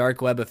on the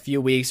dark web a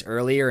few weeks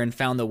earlier and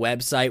found the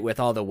website with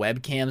all the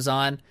webcams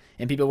on.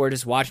 And people were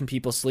just watching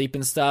people sleep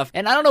and stuff.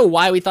 And I don't know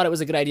why we thought it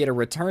was a good idea to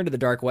return to the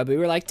dark web. But we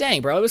were like,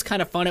 dang, bro, it was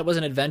kind of fun. It was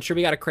an adventure.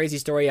 We got a crazy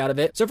story out of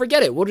it. So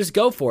forget it. We'll just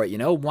go for it,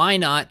 Why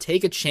not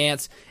take a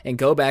chance and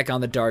go back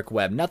on the dark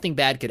web? Nothing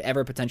bad could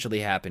ever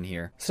potentially happen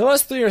here. So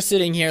us three are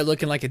sitting here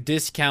looking like a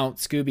discount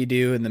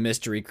Scooby-Doo and the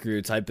Mystery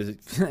Crew type of,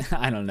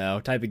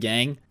 type of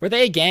gang. Were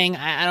they a gang?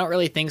 I don't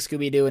really think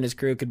Scooby-Doo and his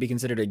crew could be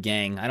considered a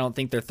gang. I don't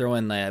think they're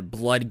throwing the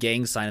blood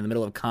gang sign in the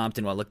middle of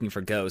Compton while looking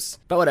for ghosts.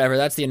 But whatever,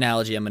 that's the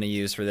analogy I'm going to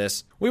use for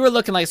this. We were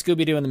looking like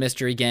Scooby-Doo and the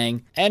Mystery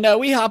Gang, and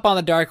we hop on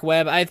the dark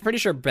web. I'm pretty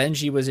sure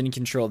Benji was in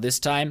control this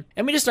time,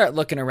 and we just start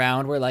looking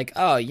around. We're like,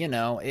 oh,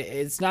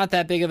 it's not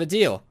that big of a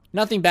deal.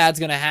 Nothing bad's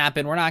gonna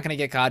happen. We're not gonna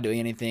get caught doing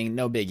anything.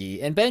 No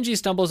biggie. And Benji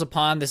stumbles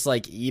upon this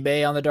like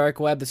eBay on the dark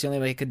web. That's the only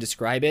way he could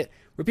describe it,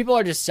 where people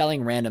are just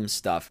selling random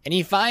stuff. And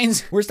he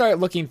finds, we start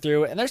looking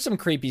through, and there's some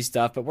creepy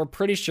stuff, but we're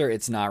pretty sure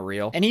it's not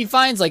real. And he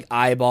finds like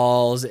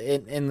eyeballs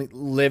and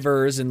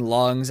livers and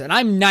lungs, and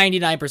I'm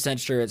 99%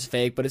 sure it's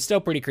fake, but it's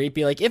still pretty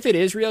creepy. Like, if it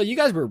is real, you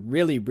guys were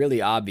really,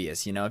 really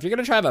obvious, you know? If you're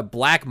gonna try to have a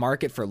black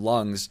market for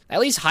lungs, at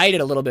least hide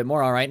it a little bit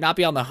more, all right? Not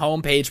be on the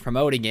homepage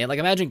promoting it. Like,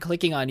 imagine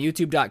clicking on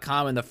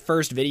youtube.com and the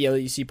first video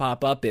that you see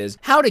pop up is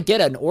how to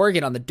get an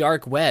organ on the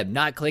dark web,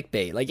 not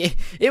clickbait. Like,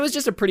 it was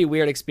just a pretty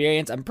weird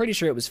experience. I'm pretty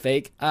sure it was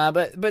fake,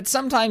 but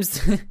sometimes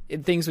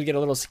things would get a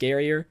little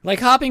scarier. Like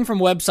hopping from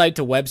website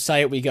to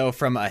website, we go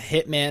from a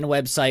hitman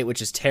website,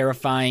 which is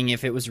terrifying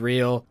if it was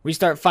real. We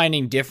start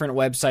finding different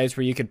websites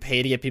where you could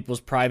pay to get people's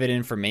private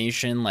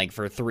information. Like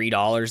for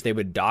 $3, they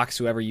would dox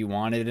whoever you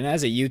wanted. And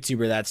as a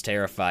YouTuber, that's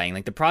terrifying.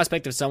 Like the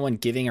prospect of someone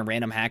giving a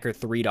random hacker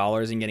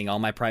 $3 and getting all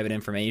my private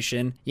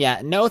information.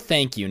 Yeah, no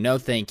thank you, no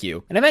thank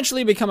you. And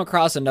eventually we come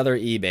across another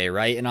eBay,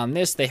 right? And on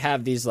this, they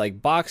have these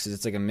like boxes.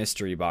 It's like a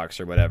mystery box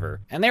or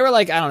whatever. And they were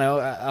like, I don't know,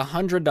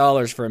 $100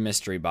 for a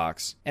mystery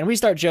box. And we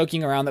start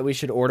joking around that we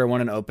should order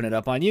one and open it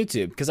up on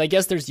YouTube, because I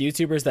guess there's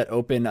YouTubers that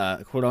open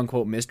quote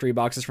unquote mystery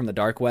boxes from the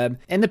dark web,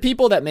 and the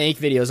people that make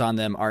videos on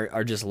them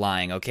are just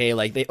lying, okay?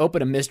 Like they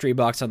open a mystery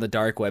box on the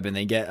dark web and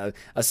they get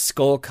a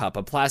skull cup,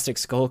 a plastic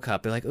skull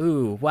cup. They're like,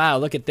 ooh, wow,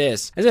 look at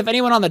this. As if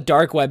anyone on the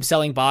dark web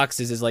selling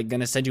boxes is like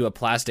gonna send you a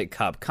plastic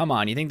cup. Come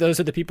on, you think those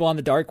are the people on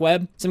the dark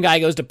web? Some guy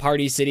goes to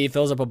Party City,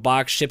 fills up a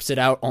box, ships it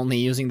out only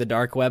using the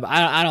dark web?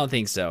 I don't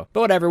think so.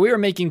 But whatever, we were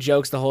making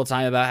jokes the whole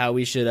time about how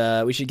we should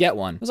get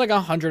one. It was like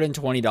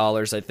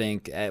 $120, I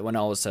think, when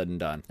all was said and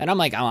done. And I'm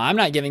like, oh, I'm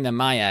not giving them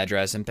my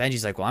address. And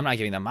Benji's like, well, I'm not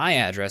giving them my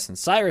address. And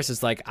Cyrus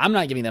is like, I'm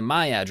not giving them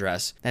my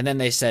address. And then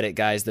they said it,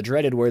 guys, the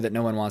dreaded word that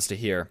no one wants to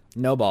hear.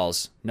 No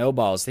balls. No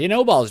balls. They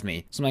no-balls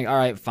me. So I'm like, all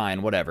right,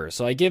 fine, whatever.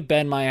 So I give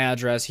Ben my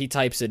address. He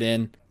types it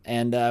in.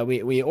 And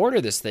we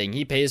order this thing.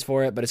 He pays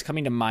for it, but it's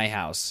coming to my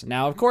house.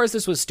 Now, of course,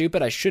 this was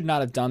stupid. I should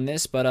not have done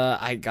this, but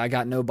I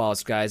got no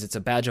balls, guys. It's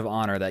a badge of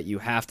honor that you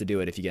have to do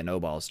it if you get no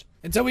balls.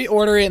 And so we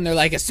order it, and they're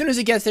like, as soon as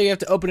it gets there, you have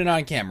to open it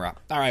on camera.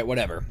 All right,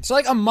 whatever. So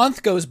like a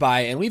month goes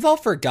by, and we've all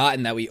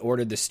forgotten that we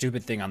ordered this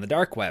stupid thing on the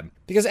dark web.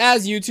 Because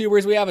as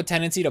YouTubers, we have a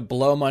tendency to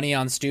blow money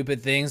on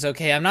stupid things,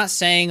 okay? I'm not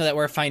saying that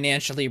we're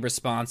financially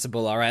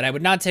responsible, all right? I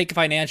would not take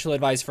financial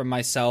advice from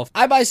myself.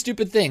 I buy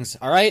stupid things,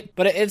 all right?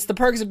 But it's the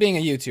perks of being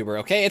a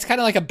YouTuber, okay? It's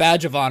kind of like a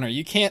badge of honor.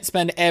 You can't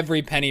spend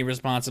every penny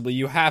responsibly.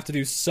 You have to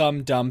do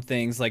some dumb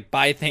things, like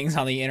buy things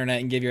on the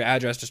internet and give your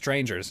address to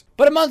strangers.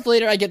 But a month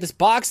later, I get this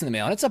box in the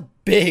mail, and it's a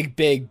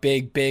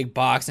big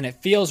box, and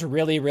it feels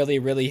really, really,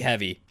 really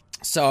heavy.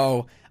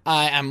 So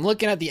I'm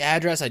looking at the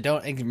address. I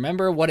don't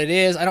remember what it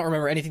is. I don't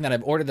remember anything that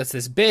I've ordered that's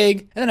this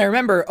big. And then I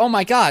remember, oh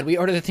my God, we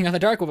ordered the thing on the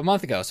dark web a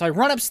month ago. So I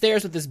run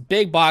upstairs with this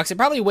big box. It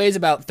probably weighs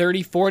about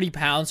 30, 40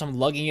 pounds. So I'm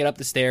lugging it up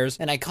the stairs.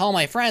 And I call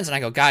my friends and I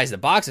go, guys, the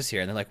box is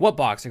here. And they're like, what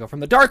box? I go, from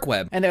the dark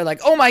web. And they're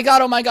like, oh my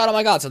God, oh my God, oh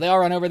my God. So they all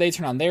run over. They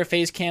turn on their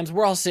face cams.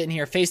 We're all sitting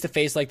here face to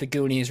face like the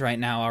Goonies right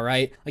now, all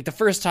right? Like the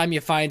first time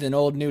you find an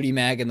old nudie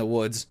mag in the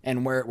woods.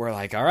 And we're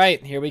like, all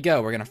right, here we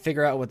go. We're going to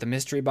figure out what the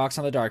mystery box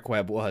on the dark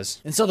web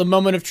was. And so the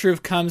moment of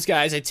truth comes,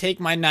 guys. I take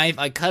my knife,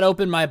 I cut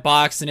open my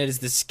box, and it is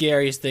the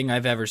scariest thing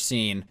I've ever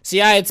seen.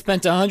 See, I had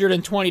spent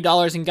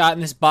 $120 and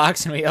gotten this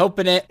box, and we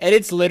open it, and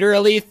it's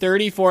literally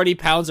 30, 40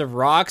 pounds of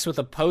rocks with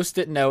a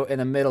post-it note in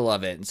the middle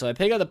of it. And so I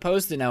pick up the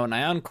post-it note, and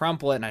I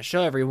uncrumple it, and I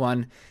show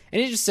everyone,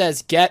 and it just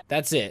says, get,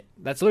 that's it.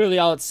 That's literally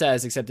all it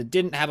says, except it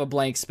didn't have a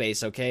blank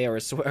space, okay, or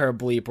a swear or a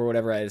bleep or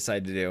whatever I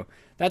decided to do.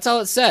 That's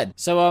all it said.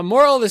 So,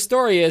 moral of the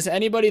story is,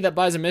 anybody that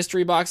buys a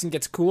mystery box and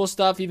gets cool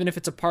stuff, even if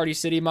it's a Party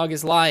City mug,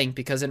 is lying,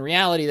 because in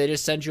reality, they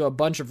just send you a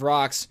bunch of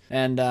rocks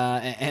and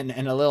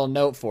a little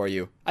note for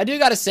you. I do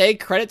gotta say,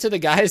 credit to the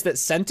guys that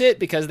sent it,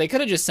 because they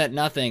could have just sent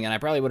nothing, and I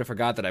probably would have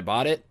forgot that I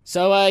bought it.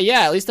 So,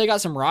 yeah, at least I got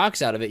some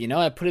rocks out of it, you know?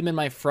 I put them in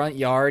my front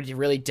yard,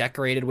 really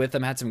decorated with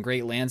them, had some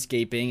great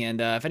landscaping,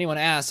 and if anyone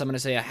asks, I'm gonna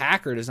say a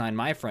hacker designed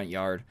my front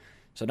yard.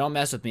 So don't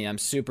mess with me, I'm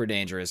super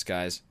dangerous,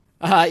 guys.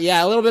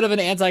 Yeah, a little bit of an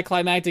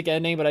anticlimactic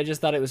ending, but I just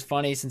thought it was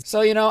funny.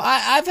 So, you know,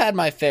 I've had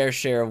my fair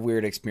share of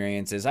weird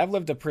experiences. I've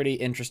lived a pretty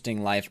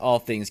interesting life, all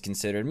things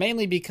considered,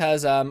 mainly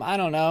because, I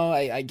don't know,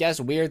 I guess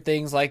weird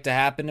things like to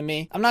happen to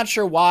me. I'm not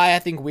sure why. I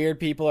think weird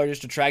people are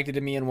just attracted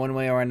to me in one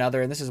way or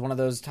another, and this is one of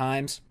those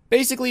times.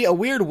 Basically, a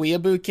weird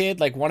weeaboo kid,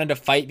 like, wanted to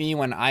fight me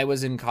when I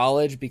was in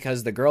college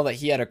because the girl that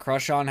he had a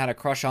crush on had a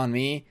crush on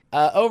me.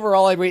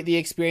 Overall, I'd rate the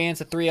experience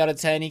a 3 out of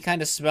 10. He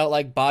kind of smelled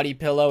like body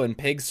pillow and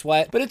pig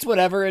sweat, but it's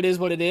whatever, it is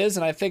what it is,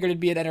 and I figured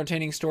it'd be an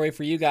entertaining story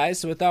for you guys,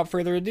 so without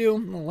further ado,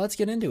 let's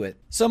get into it.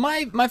 So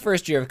my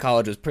first year of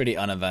college was pretty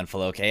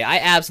uneventful, okay? I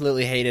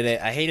absolutely hated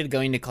it. I hated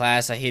going to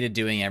class, I hated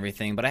doing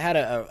everything, but I had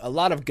a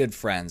lot of good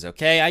friends,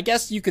 okay? I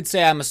guess you could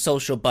say I'm a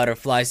social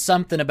butterfly,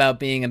 something about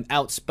being an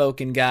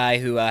outspoken guy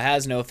who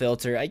has no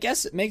filter. I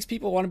guess it makes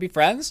people want to be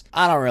friends?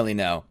 I don't really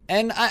know.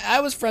 And I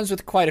was friends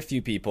with quite a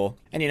few people.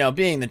 And,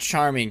 being the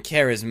charming,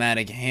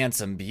 charismatic,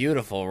 handsome,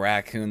 beautiful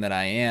raccoon that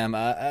I am,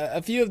 a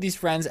few of these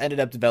friends ended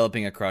up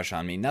developing a crush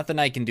on me. Nothing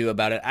I can do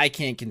about it. I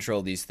can't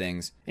control these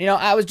things.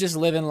 I was just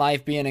living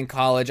life being in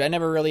college. I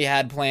never really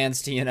had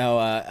plans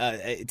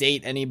to,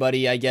 date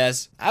anybody, I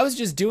guess. I was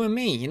just doing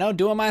me,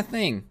 doing my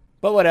thing.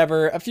 But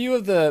whatever, a few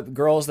of the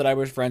girls that I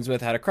was friends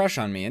with had a crush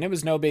on me, and it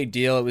was no big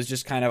deal. It was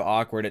just kind of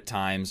awkward at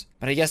times.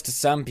 But I guess to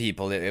some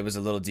people, it was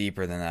a little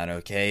deeper than that,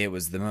 okay? It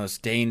was the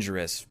most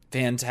dangerous,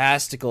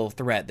 fantastical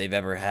threat they've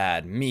ever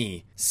had.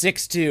 Me,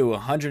 6'2",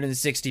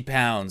 160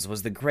 pounds,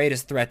 was the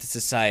greatest threat to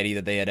society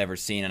that they had ever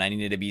seen, and I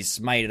needed to be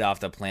smited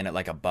off the planet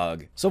like a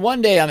bug. So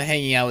one day I'm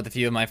hanging out with a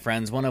few of my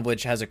friends, one of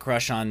which has a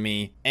crush on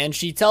me, and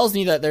she tells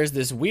me that there's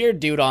this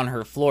weird dude on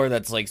her floor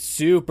that's like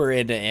super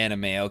into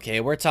anime, okay?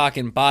 We're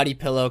talking body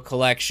pillow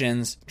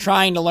collections,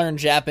 trying to learn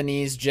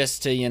Japanese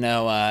just to,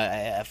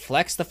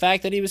 flex the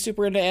fact that he was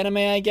super into anime,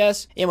 I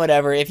guess. And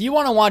whatever, if you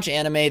want to watch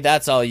anime,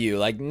 that's all you.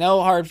 Like,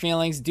 no hard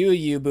feelings, do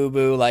you,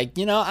 boo-boo. Like,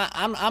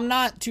 I'm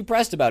not too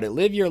pressed about it.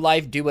 Live your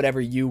life, do whatever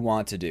you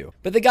want to do.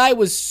 But the guy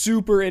was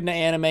super into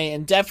anime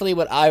and definitely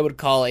what I would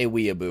call a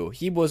weeaboo.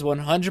 He was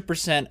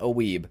 100% a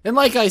weeb. And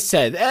like I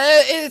said,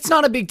 it's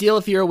not a big deal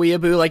if you're a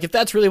weeaboo. Like, if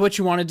that's really what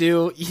you want to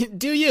do,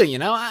 do you,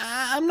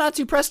 I'm not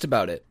too pressed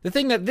about it. The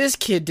thing that this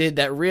kid did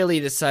that really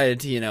decided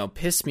to,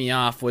 piss me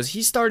off was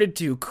he started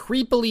to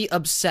creepily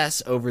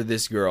obsess over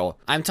this girl.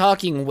 I'm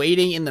talking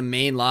waiting in the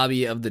main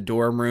lobby of the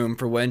dorm room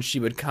for when she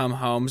would come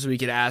home so he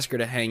could ask her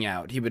to hang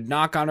out. He would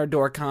knock on her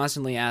door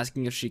constantly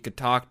asking if she could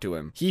talk to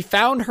him. He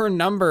found her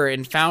number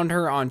and found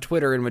her on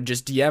Twitter and would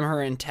just DM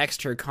her and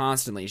text her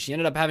constantly. She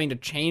ended up having to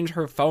change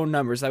her phone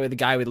number so that way the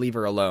guy would leave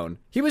her alone.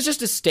 He was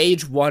just a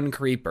stage 1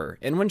 creeper,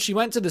 and when she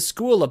went to the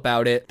school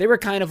about it, they were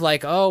kind of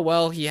like, oh,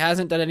 well, he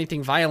hasn't done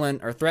anything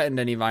violent or threatened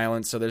any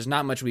violence, so there's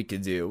not much we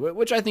could do,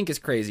 which I think is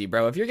crazy,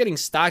 bro. If you're getting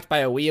stalked by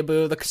a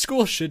weeaboo, the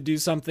school should do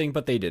something,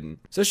 but they didn't.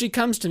 So she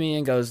comes to me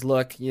and goes,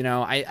 look,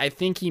 I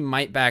think he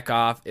might back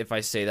off if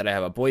I say that I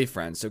have a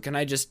boyfriend, so can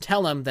I just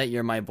tell him that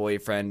you're my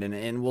boyfriend,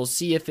 and we'll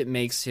see if it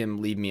makes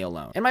him leave me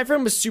alone. And my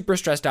friend was super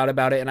stressed out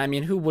about it, and I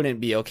mean, who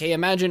wouldn't be, okay?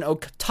 Imagine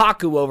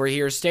Otaku over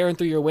here staring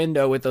through your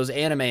window with those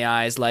anime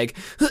eyes like,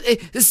 hey,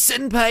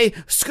 senpai,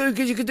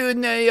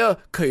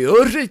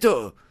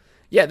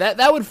 yeah,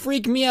 that would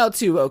freak me out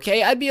too,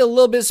 okay? I'd be a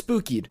little bit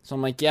spookied. So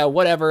I'm like, yeah,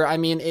 whatever. I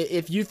mean,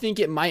 if you think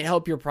it might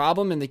help your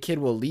problem and the kid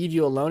will leave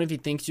you alone if he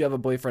thinks you have a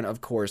boyfriend, of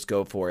course,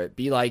 go for it.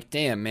 Be like,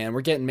 damn, man,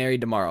 we're getting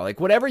married tomorrow.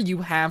 Like, whatever you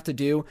have to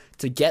do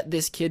to get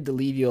this kid to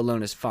leave you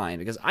alone is fine.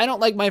 Because I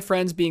don't like my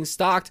friends being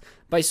stalked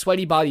by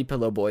sweaty body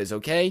pillow boys,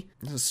 okay?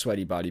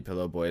 Sweaty body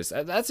pillow boys.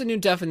 That's a new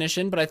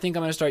definition, but I think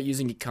I'm gonna start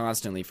using it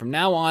constantly. From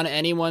now on,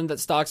 anyone that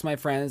stalks my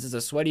friends is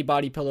a sweaty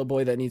body pillow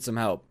boy that needs some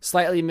help.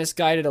 Slightly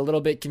misguided, a little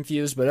bit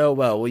confused, but oh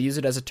well, we'll use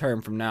it as a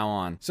term from now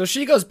on. So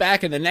she goes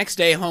back, and the next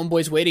day,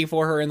 homeboy's waiting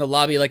for her in the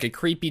lobby like a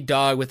creepy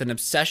dog with an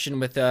obsession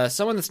with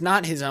someone that's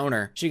not his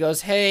owner. She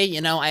goes, hey,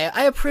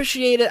 I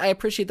appreciate it. I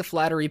appreciate the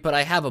flattery, but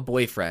I have a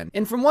boyfriend.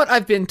 And from what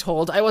I've been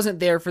told, I wasn't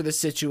there for the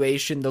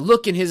situation. The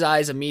look in his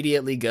eyes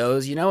immediately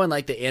goes, and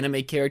like the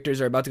anime characters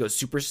are about to go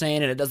Super Saiyan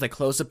and it does the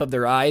close-up of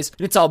their eyes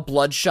and it's all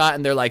bloodshot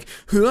and they're like,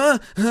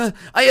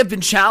 I have been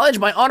challenged,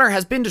 my honor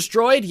has been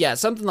destroyed. Yeah,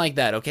 something like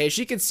that, okay?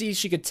 She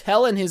could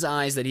tell in his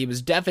eyes that he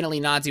was definitely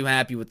not too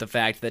happy with the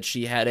fact that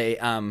she had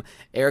a,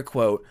 air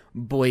quote,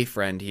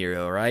 boyfriend here,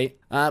 all right?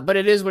 But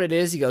it is what it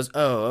is. He goes,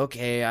 oh,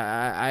 okay,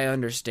 I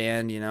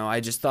understand, I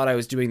just thought I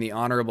was doing the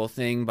honorable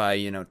thing by,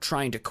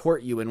 trying to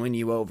court you and win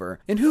you over.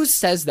 And who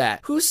says that?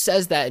 Who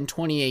says that in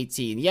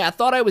 2018? Yeah, I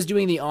thought I was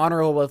doing the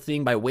honorable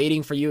thing by waiting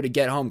for you to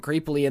get home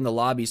creepily in the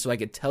lobby so I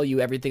could tell you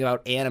everything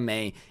about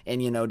anime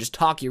and, just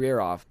talk your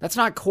ear off. That's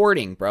not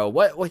courting,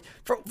 bro.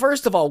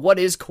 First of all, what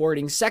is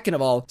courting? Second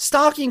of all,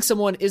 stalking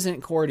someone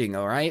isn't courting,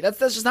 all right? That's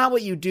just not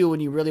what you do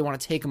when you really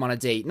want to take them on a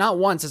date. Not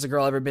once has a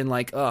girl ever been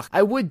like, ugh,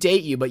 I would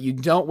date you, but you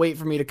don't wait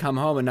for me to come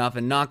home enough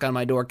and knock on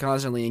my door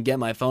constantly and get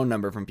my phone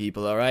number from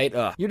people, all right?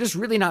 Ugh. You're just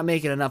really not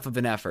making enough of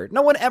an effort.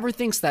 No one ever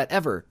thinks that,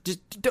 ever.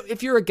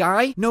 If you're a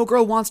guy, no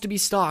girl wants to be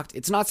stalked.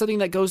 It's not something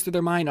that goes through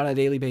their mind on a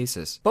daily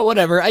basis. But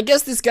whatever, I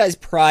guess this guy's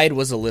pride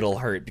was a little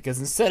hurt because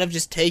instead of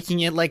just taking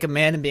it like a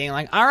man and being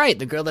like, all right,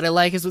 the girl that I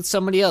like is with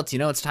somebody else,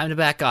 it's time to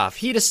back off,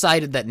 he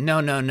decided that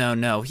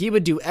no, he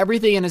would do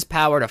everything in his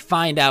power to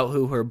find out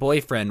who her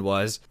boyfriend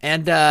was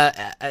and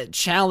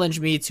challenge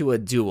me to a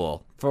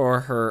duel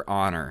for her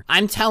honor.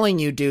 I'm telling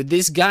you, dude,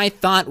 this guy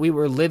thought we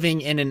were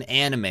living in an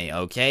anime,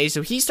 okay?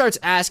 So he starts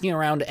asking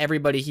around to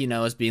everybody he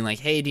knows, being like,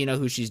 hey, do you know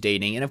who she's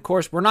dating? And of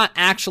course, we're not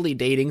actually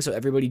dating, so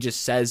everybody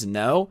just says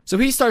no. So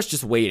he starts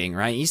just waiting,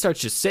 right? He starts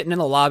just sitting in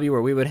the lobby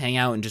where we would hang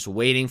out and just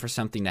waiting for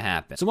something to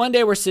happen. So one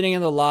day we're sitting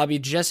in the lobby,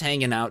 just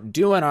hanging out,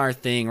 doing our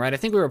thing, right? I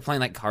think we were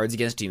playing like Cards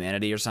Against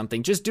Humanity or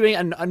something, just doing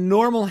a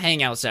normal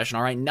hangout session,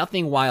 all right?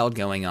 Nothing wild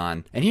going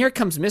on. And here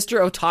comes Mr.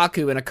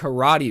 Otaku in a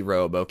karate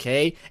robe,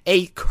 okay?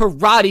 A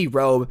karate karate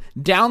robe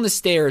down the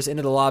stairs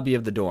into the lobby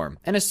of the dorm.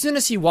 And as soon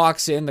as he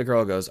walks in, the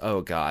girl goes,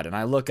 oh God. And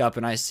I look up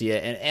and I see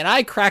it and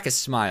I crack a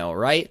smile,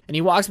 right? And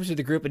he walks me through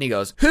the group and he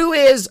goes, who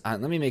is,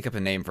 let me make up a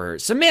name for her,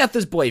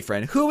 Samantha's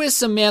boyfriend. Who is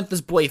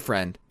Samantha's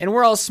boyfriend? And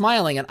we're all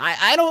smiling and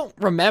I don't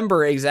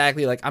remember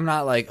exactly, like, I'm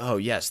not like, oh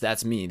yes,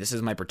 that's me. This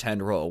is my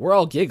pretend role. We're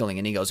all giggling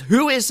and he goes,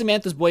 who is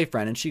Samantha's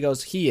boyfriend? And she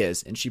goes, he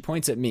is. And she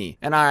points at me.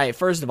 And all right,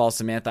 first of all,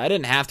 Samantha, I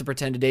didn't have to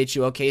pretend to date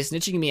you, okay?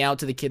 Snitching me out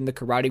to the kid in the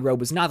karate robe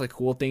was not the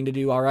cool thing to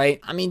do, all right?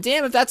 I mean,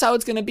 damn, if that's how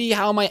it's gonna be,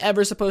 how am I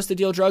ever supposed to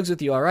deal drugs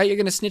with you, all right? You're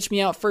gonna snitch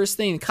me out first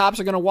thing. The cops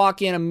are gonna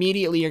walk in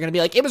immediately. You're gonna be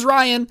like, it was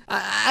Ryan.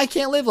 I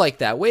can't live like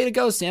that. Way to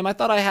go, Sam. I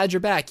thought I had your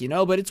back, you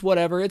know? But it's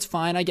whatever. It's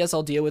fine. I guess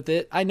I'll deal with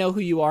it. I know who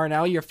you are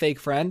now. You're a fake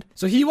friend.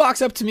 So he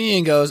walks up to me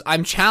and goes,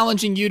 I'm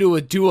challenging you to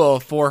a duel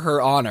for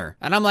her honor.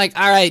 And I'm like,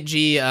 all right,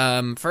 G,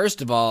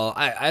 first of all,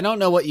 I don't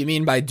know what you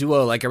mean by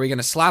duo. Like, are we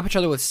gonna slap each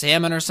other with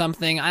salmon or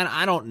something?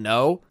 I don't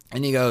know.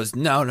 And he goes,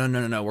 no,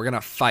 we're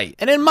gonna fight.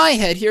 And in my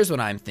head, here's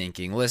what I'm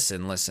thinking.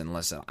 Listen.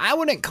 I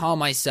wouldn't call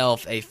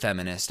myself a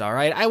feminist, all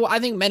right? I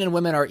think men and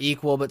women are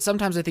equal, but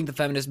sometimes I think the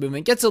feminist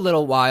movement gets a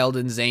little wild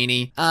and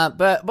zany.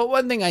 But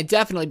one thing I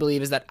definitely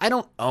believe is that I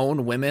don't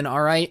own women,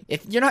 all right?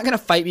 If you're not gonna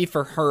fight me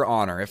for her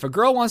honor, if a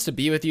girl wants to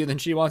be with you, then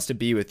she wants to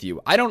be with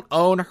you. I don't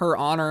own her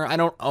honor. I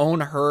don't own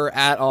her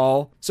at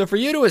all. So for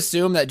you to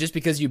assume that just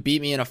because you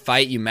beat me in a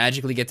fight, you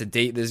magically get to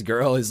date this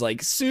girl is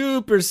like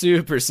super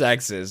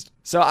sexist.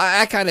 So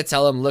I kind of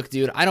tell him, look,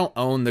 dude, I don't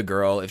own the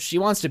girl. If she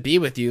wants to be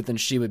with you, then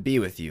she would be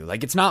with you.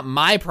 Like, it's not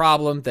my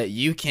problem that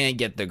you can't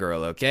get the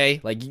girl,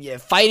 okay? Like,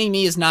 fighting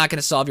me is not going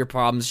to solve your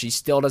problems. She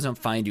still doesn't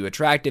find you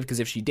attractive, because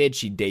if she did,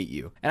 she'd date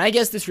you. And I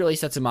guess this really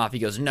sets him off. He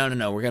goes,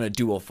 no, we're going to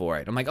duel for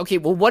it. I'm like, okay,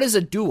 well, what is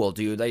a duel,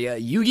 dude?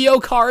 Like, Yu-Gi-Oh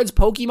cards,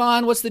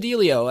 Pokemon, what's the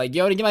dealio? Like,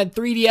 you want to get my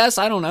 3DS?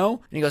 I don't know.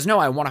 And he goes, no,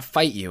 I want to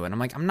fight you. And I'm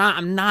like, I'm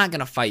not going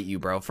to fight you,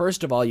 bro.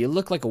 First of all, you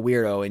look like a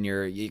weirdo in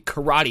your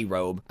karate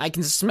robe. I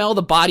can smell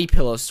the body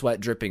pillow sweat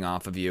dripping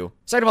off of you.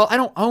 Second of all, I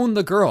don't own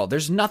the girl.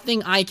 There's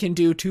nothing I can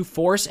do to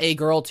force a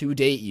girl to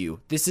date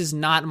you. This is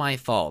not my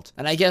fault.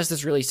 And I guess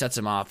this really sets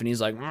him off, and he's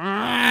like,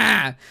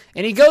 and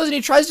he goes and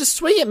he tries to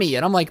swing at me,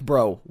 and I'm like,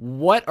 bro,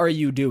 what are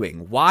you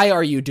doing? Why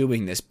are you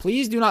doing this?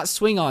 Please do not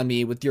swing on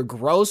me with your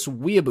gross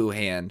weeaboo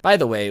hand. By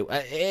the way,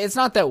 it's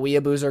not that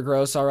weeaboos are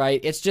gross, all right?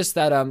 It's just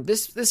that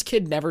this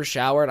kid never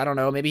showered. I don't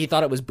know, maybe he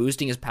thought it was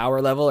boosting his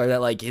power level, or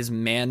that like his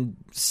man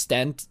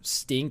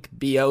stink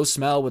BO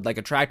smell would like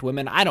attract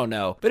women. I don't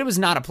know, but it was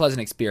not a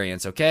pleasant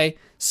experience, okay?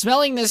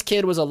 Smelling this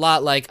kid was a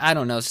lot like, I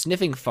don't know,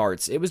 sniffing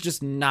farts. It was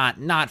just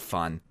not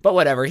fun. But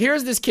whatever,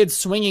 here's this kid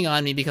swinging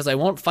on me because I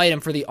won't fight him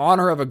for the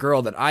honor of a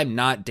girl that I'm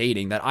not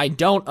dating, that I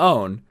don't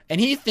own.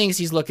 And he thinks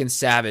he's looking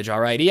savage,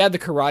 all right? He had the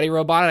karate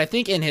robot, and I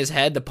think in his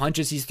head, the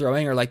punches he's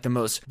throwing are like the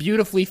most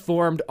beautifully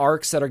formed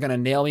arcs that are gonna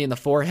nail me in the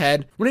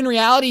forehead. When in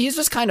reality, he's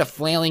just kind of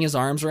flailing his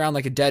arms around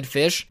like a dead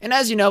fish. And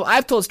as you know,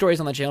 I've told stories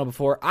on the channel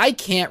before, I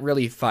can't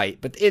really fight.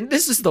 But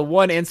this is the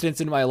one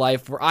instance in my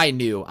life where I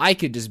knew I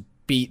could just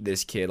beat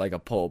this kid like a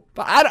pulp.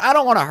 But I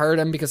don't want to hurt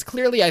him, because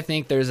clearly I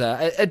think there's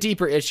a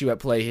deeper issue at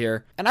play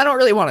here. And I don't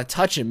really want to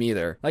touch him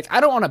either. Like, I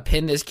don't want to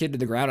pin this kid to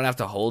the ground and have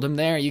to hold him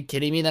there. Are you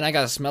kidding me? Then I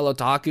gotta smell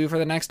otaku for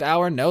the next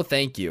hour? No,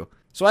 thank you.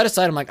 So I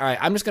decided, I'm like, all right,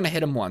 I'm just gonna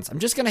hit him once.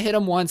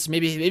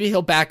 Maybe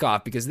he'll back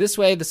off, because this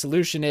way the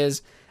solution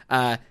is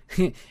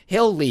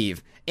he'll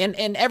leave. And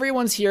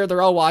everyone's here,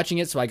 they're all watching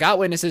it, so I got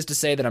witnesses to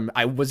say that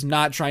I was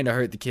not trying to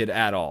hurt the kid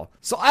at all.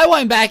 So I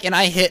went back and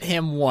I hit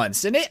him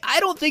once, and I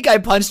don't think I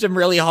punched him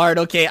really hard,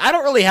 okay? I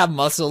don't really have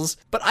muscles,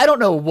 but I don't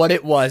know what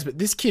it was, but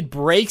this kid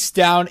breaks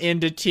down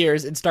into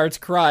tears and starts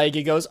crying.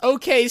 He goes,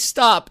 okay,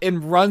 stop,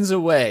 and runs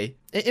away.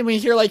 And we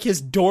hear like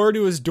his door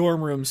to his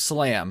dorm room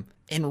slam.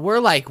 And we're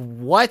like,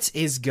 what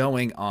is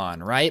going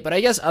on, right? But I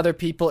guess other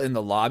people in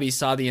the lobby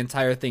saw the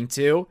entire thing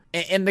too.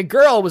 And the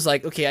girl was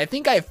like, okay, I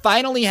think I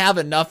finally have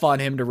enough on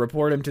him to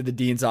report him to the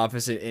dean's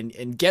office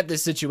and get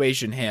this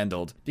situation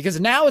handled. Because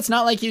now it's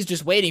not like he's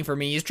just waiting for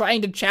me. He's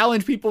trying to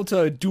challenge people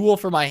to a duel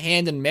for my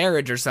hand in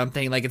marriage or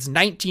something. Like it's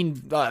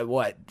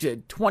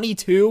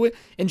 22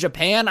 in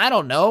Japan? I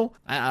don't know.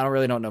 I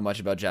really don't know much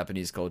about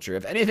Japanese culture.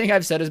 If anything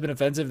I've said has been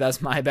offensive,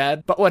 that's my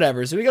bad. But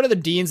whatever. So we go to the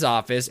dean's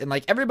office, and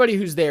like everybody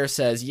who's there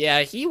says,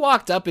 yeah, he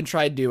walked up and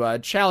tried to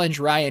challenge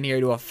Ryan here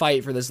to a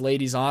fight for this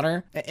lady's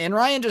honor. And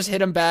Ryan just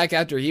hit him back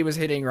after he was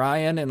hitting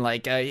Ryan, and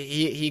like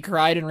he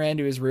cried and ran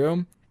to his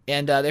room.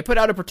 And they put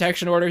out a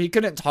protection order. He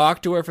couldn't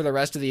talk to her for the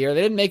rest of the year.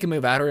 They didn't make him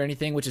move out or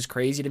anything, which is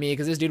crazy to me,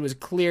 because this dude was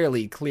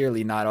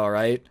clearly not all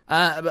right.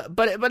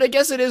 But I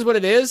guess it is what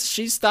it is.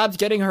 She stopped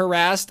getting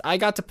harassed. I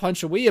got to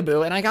punch a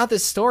weeaboo, and I got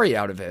this story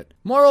out of it.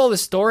 Moral of the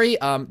story,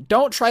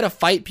 don't try to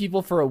fight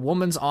people for a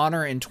woman's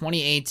honor in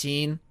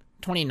 2018.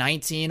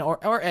 2019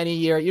 or any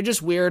year. You're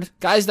just weird.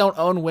 Guys don't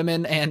own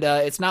women, and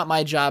it's not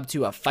my job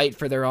to fight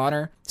for their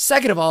honor.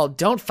 Second of all,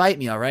 don't fight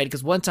me, alright?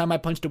 Because one time I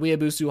punched a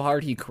weeaboo so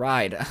hard he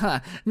cried.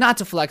 Not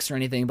to flex or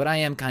anything, but I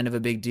am kind of a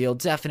big deal.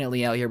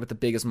 Definitely out here with the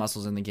biggest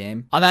muscles in the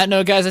game. On that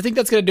note, guys, I think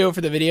that's going to do it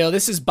for the video.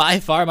 This is by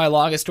far my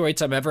longest story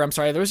time ever. I'm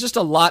sorry, there was just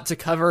a lot to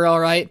cover,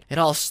 alright? It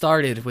all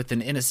started with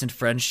an innocent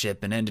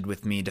friendship and ended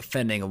with me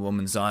defending a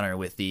woman's honor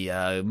with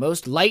the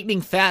most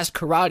lightning-fast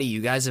karate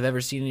you guys have ever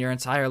seen in your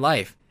entire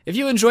life. If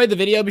you enjoyed the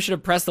video, be sure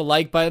to press the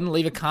like button,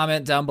 leave a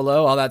comment down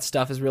below. All that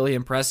stuff is really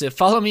impressive.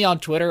 Follow me on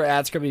Twitter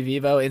at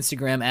ScrubbyVivo,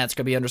 Instagram at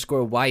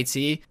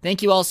Scrubby_YT.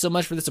 Thank you all so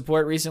much for the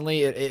support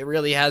recently. It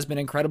really has been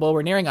incredible.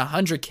 We're nearing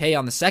 100K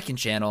on the second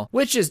channel,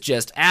 which is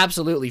just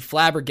absolutely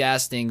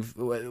flabbergasting.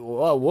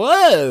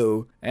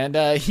 Whoa! And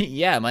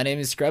yeah, my name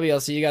is Scrubby. I'll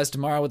see you guys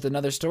tomorrow with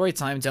another story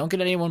time. Don't get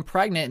anyone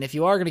pregnant, and if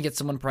you are going to get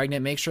someone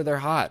pregnant, make sure they're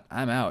hot.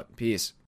 I'm out. Peace.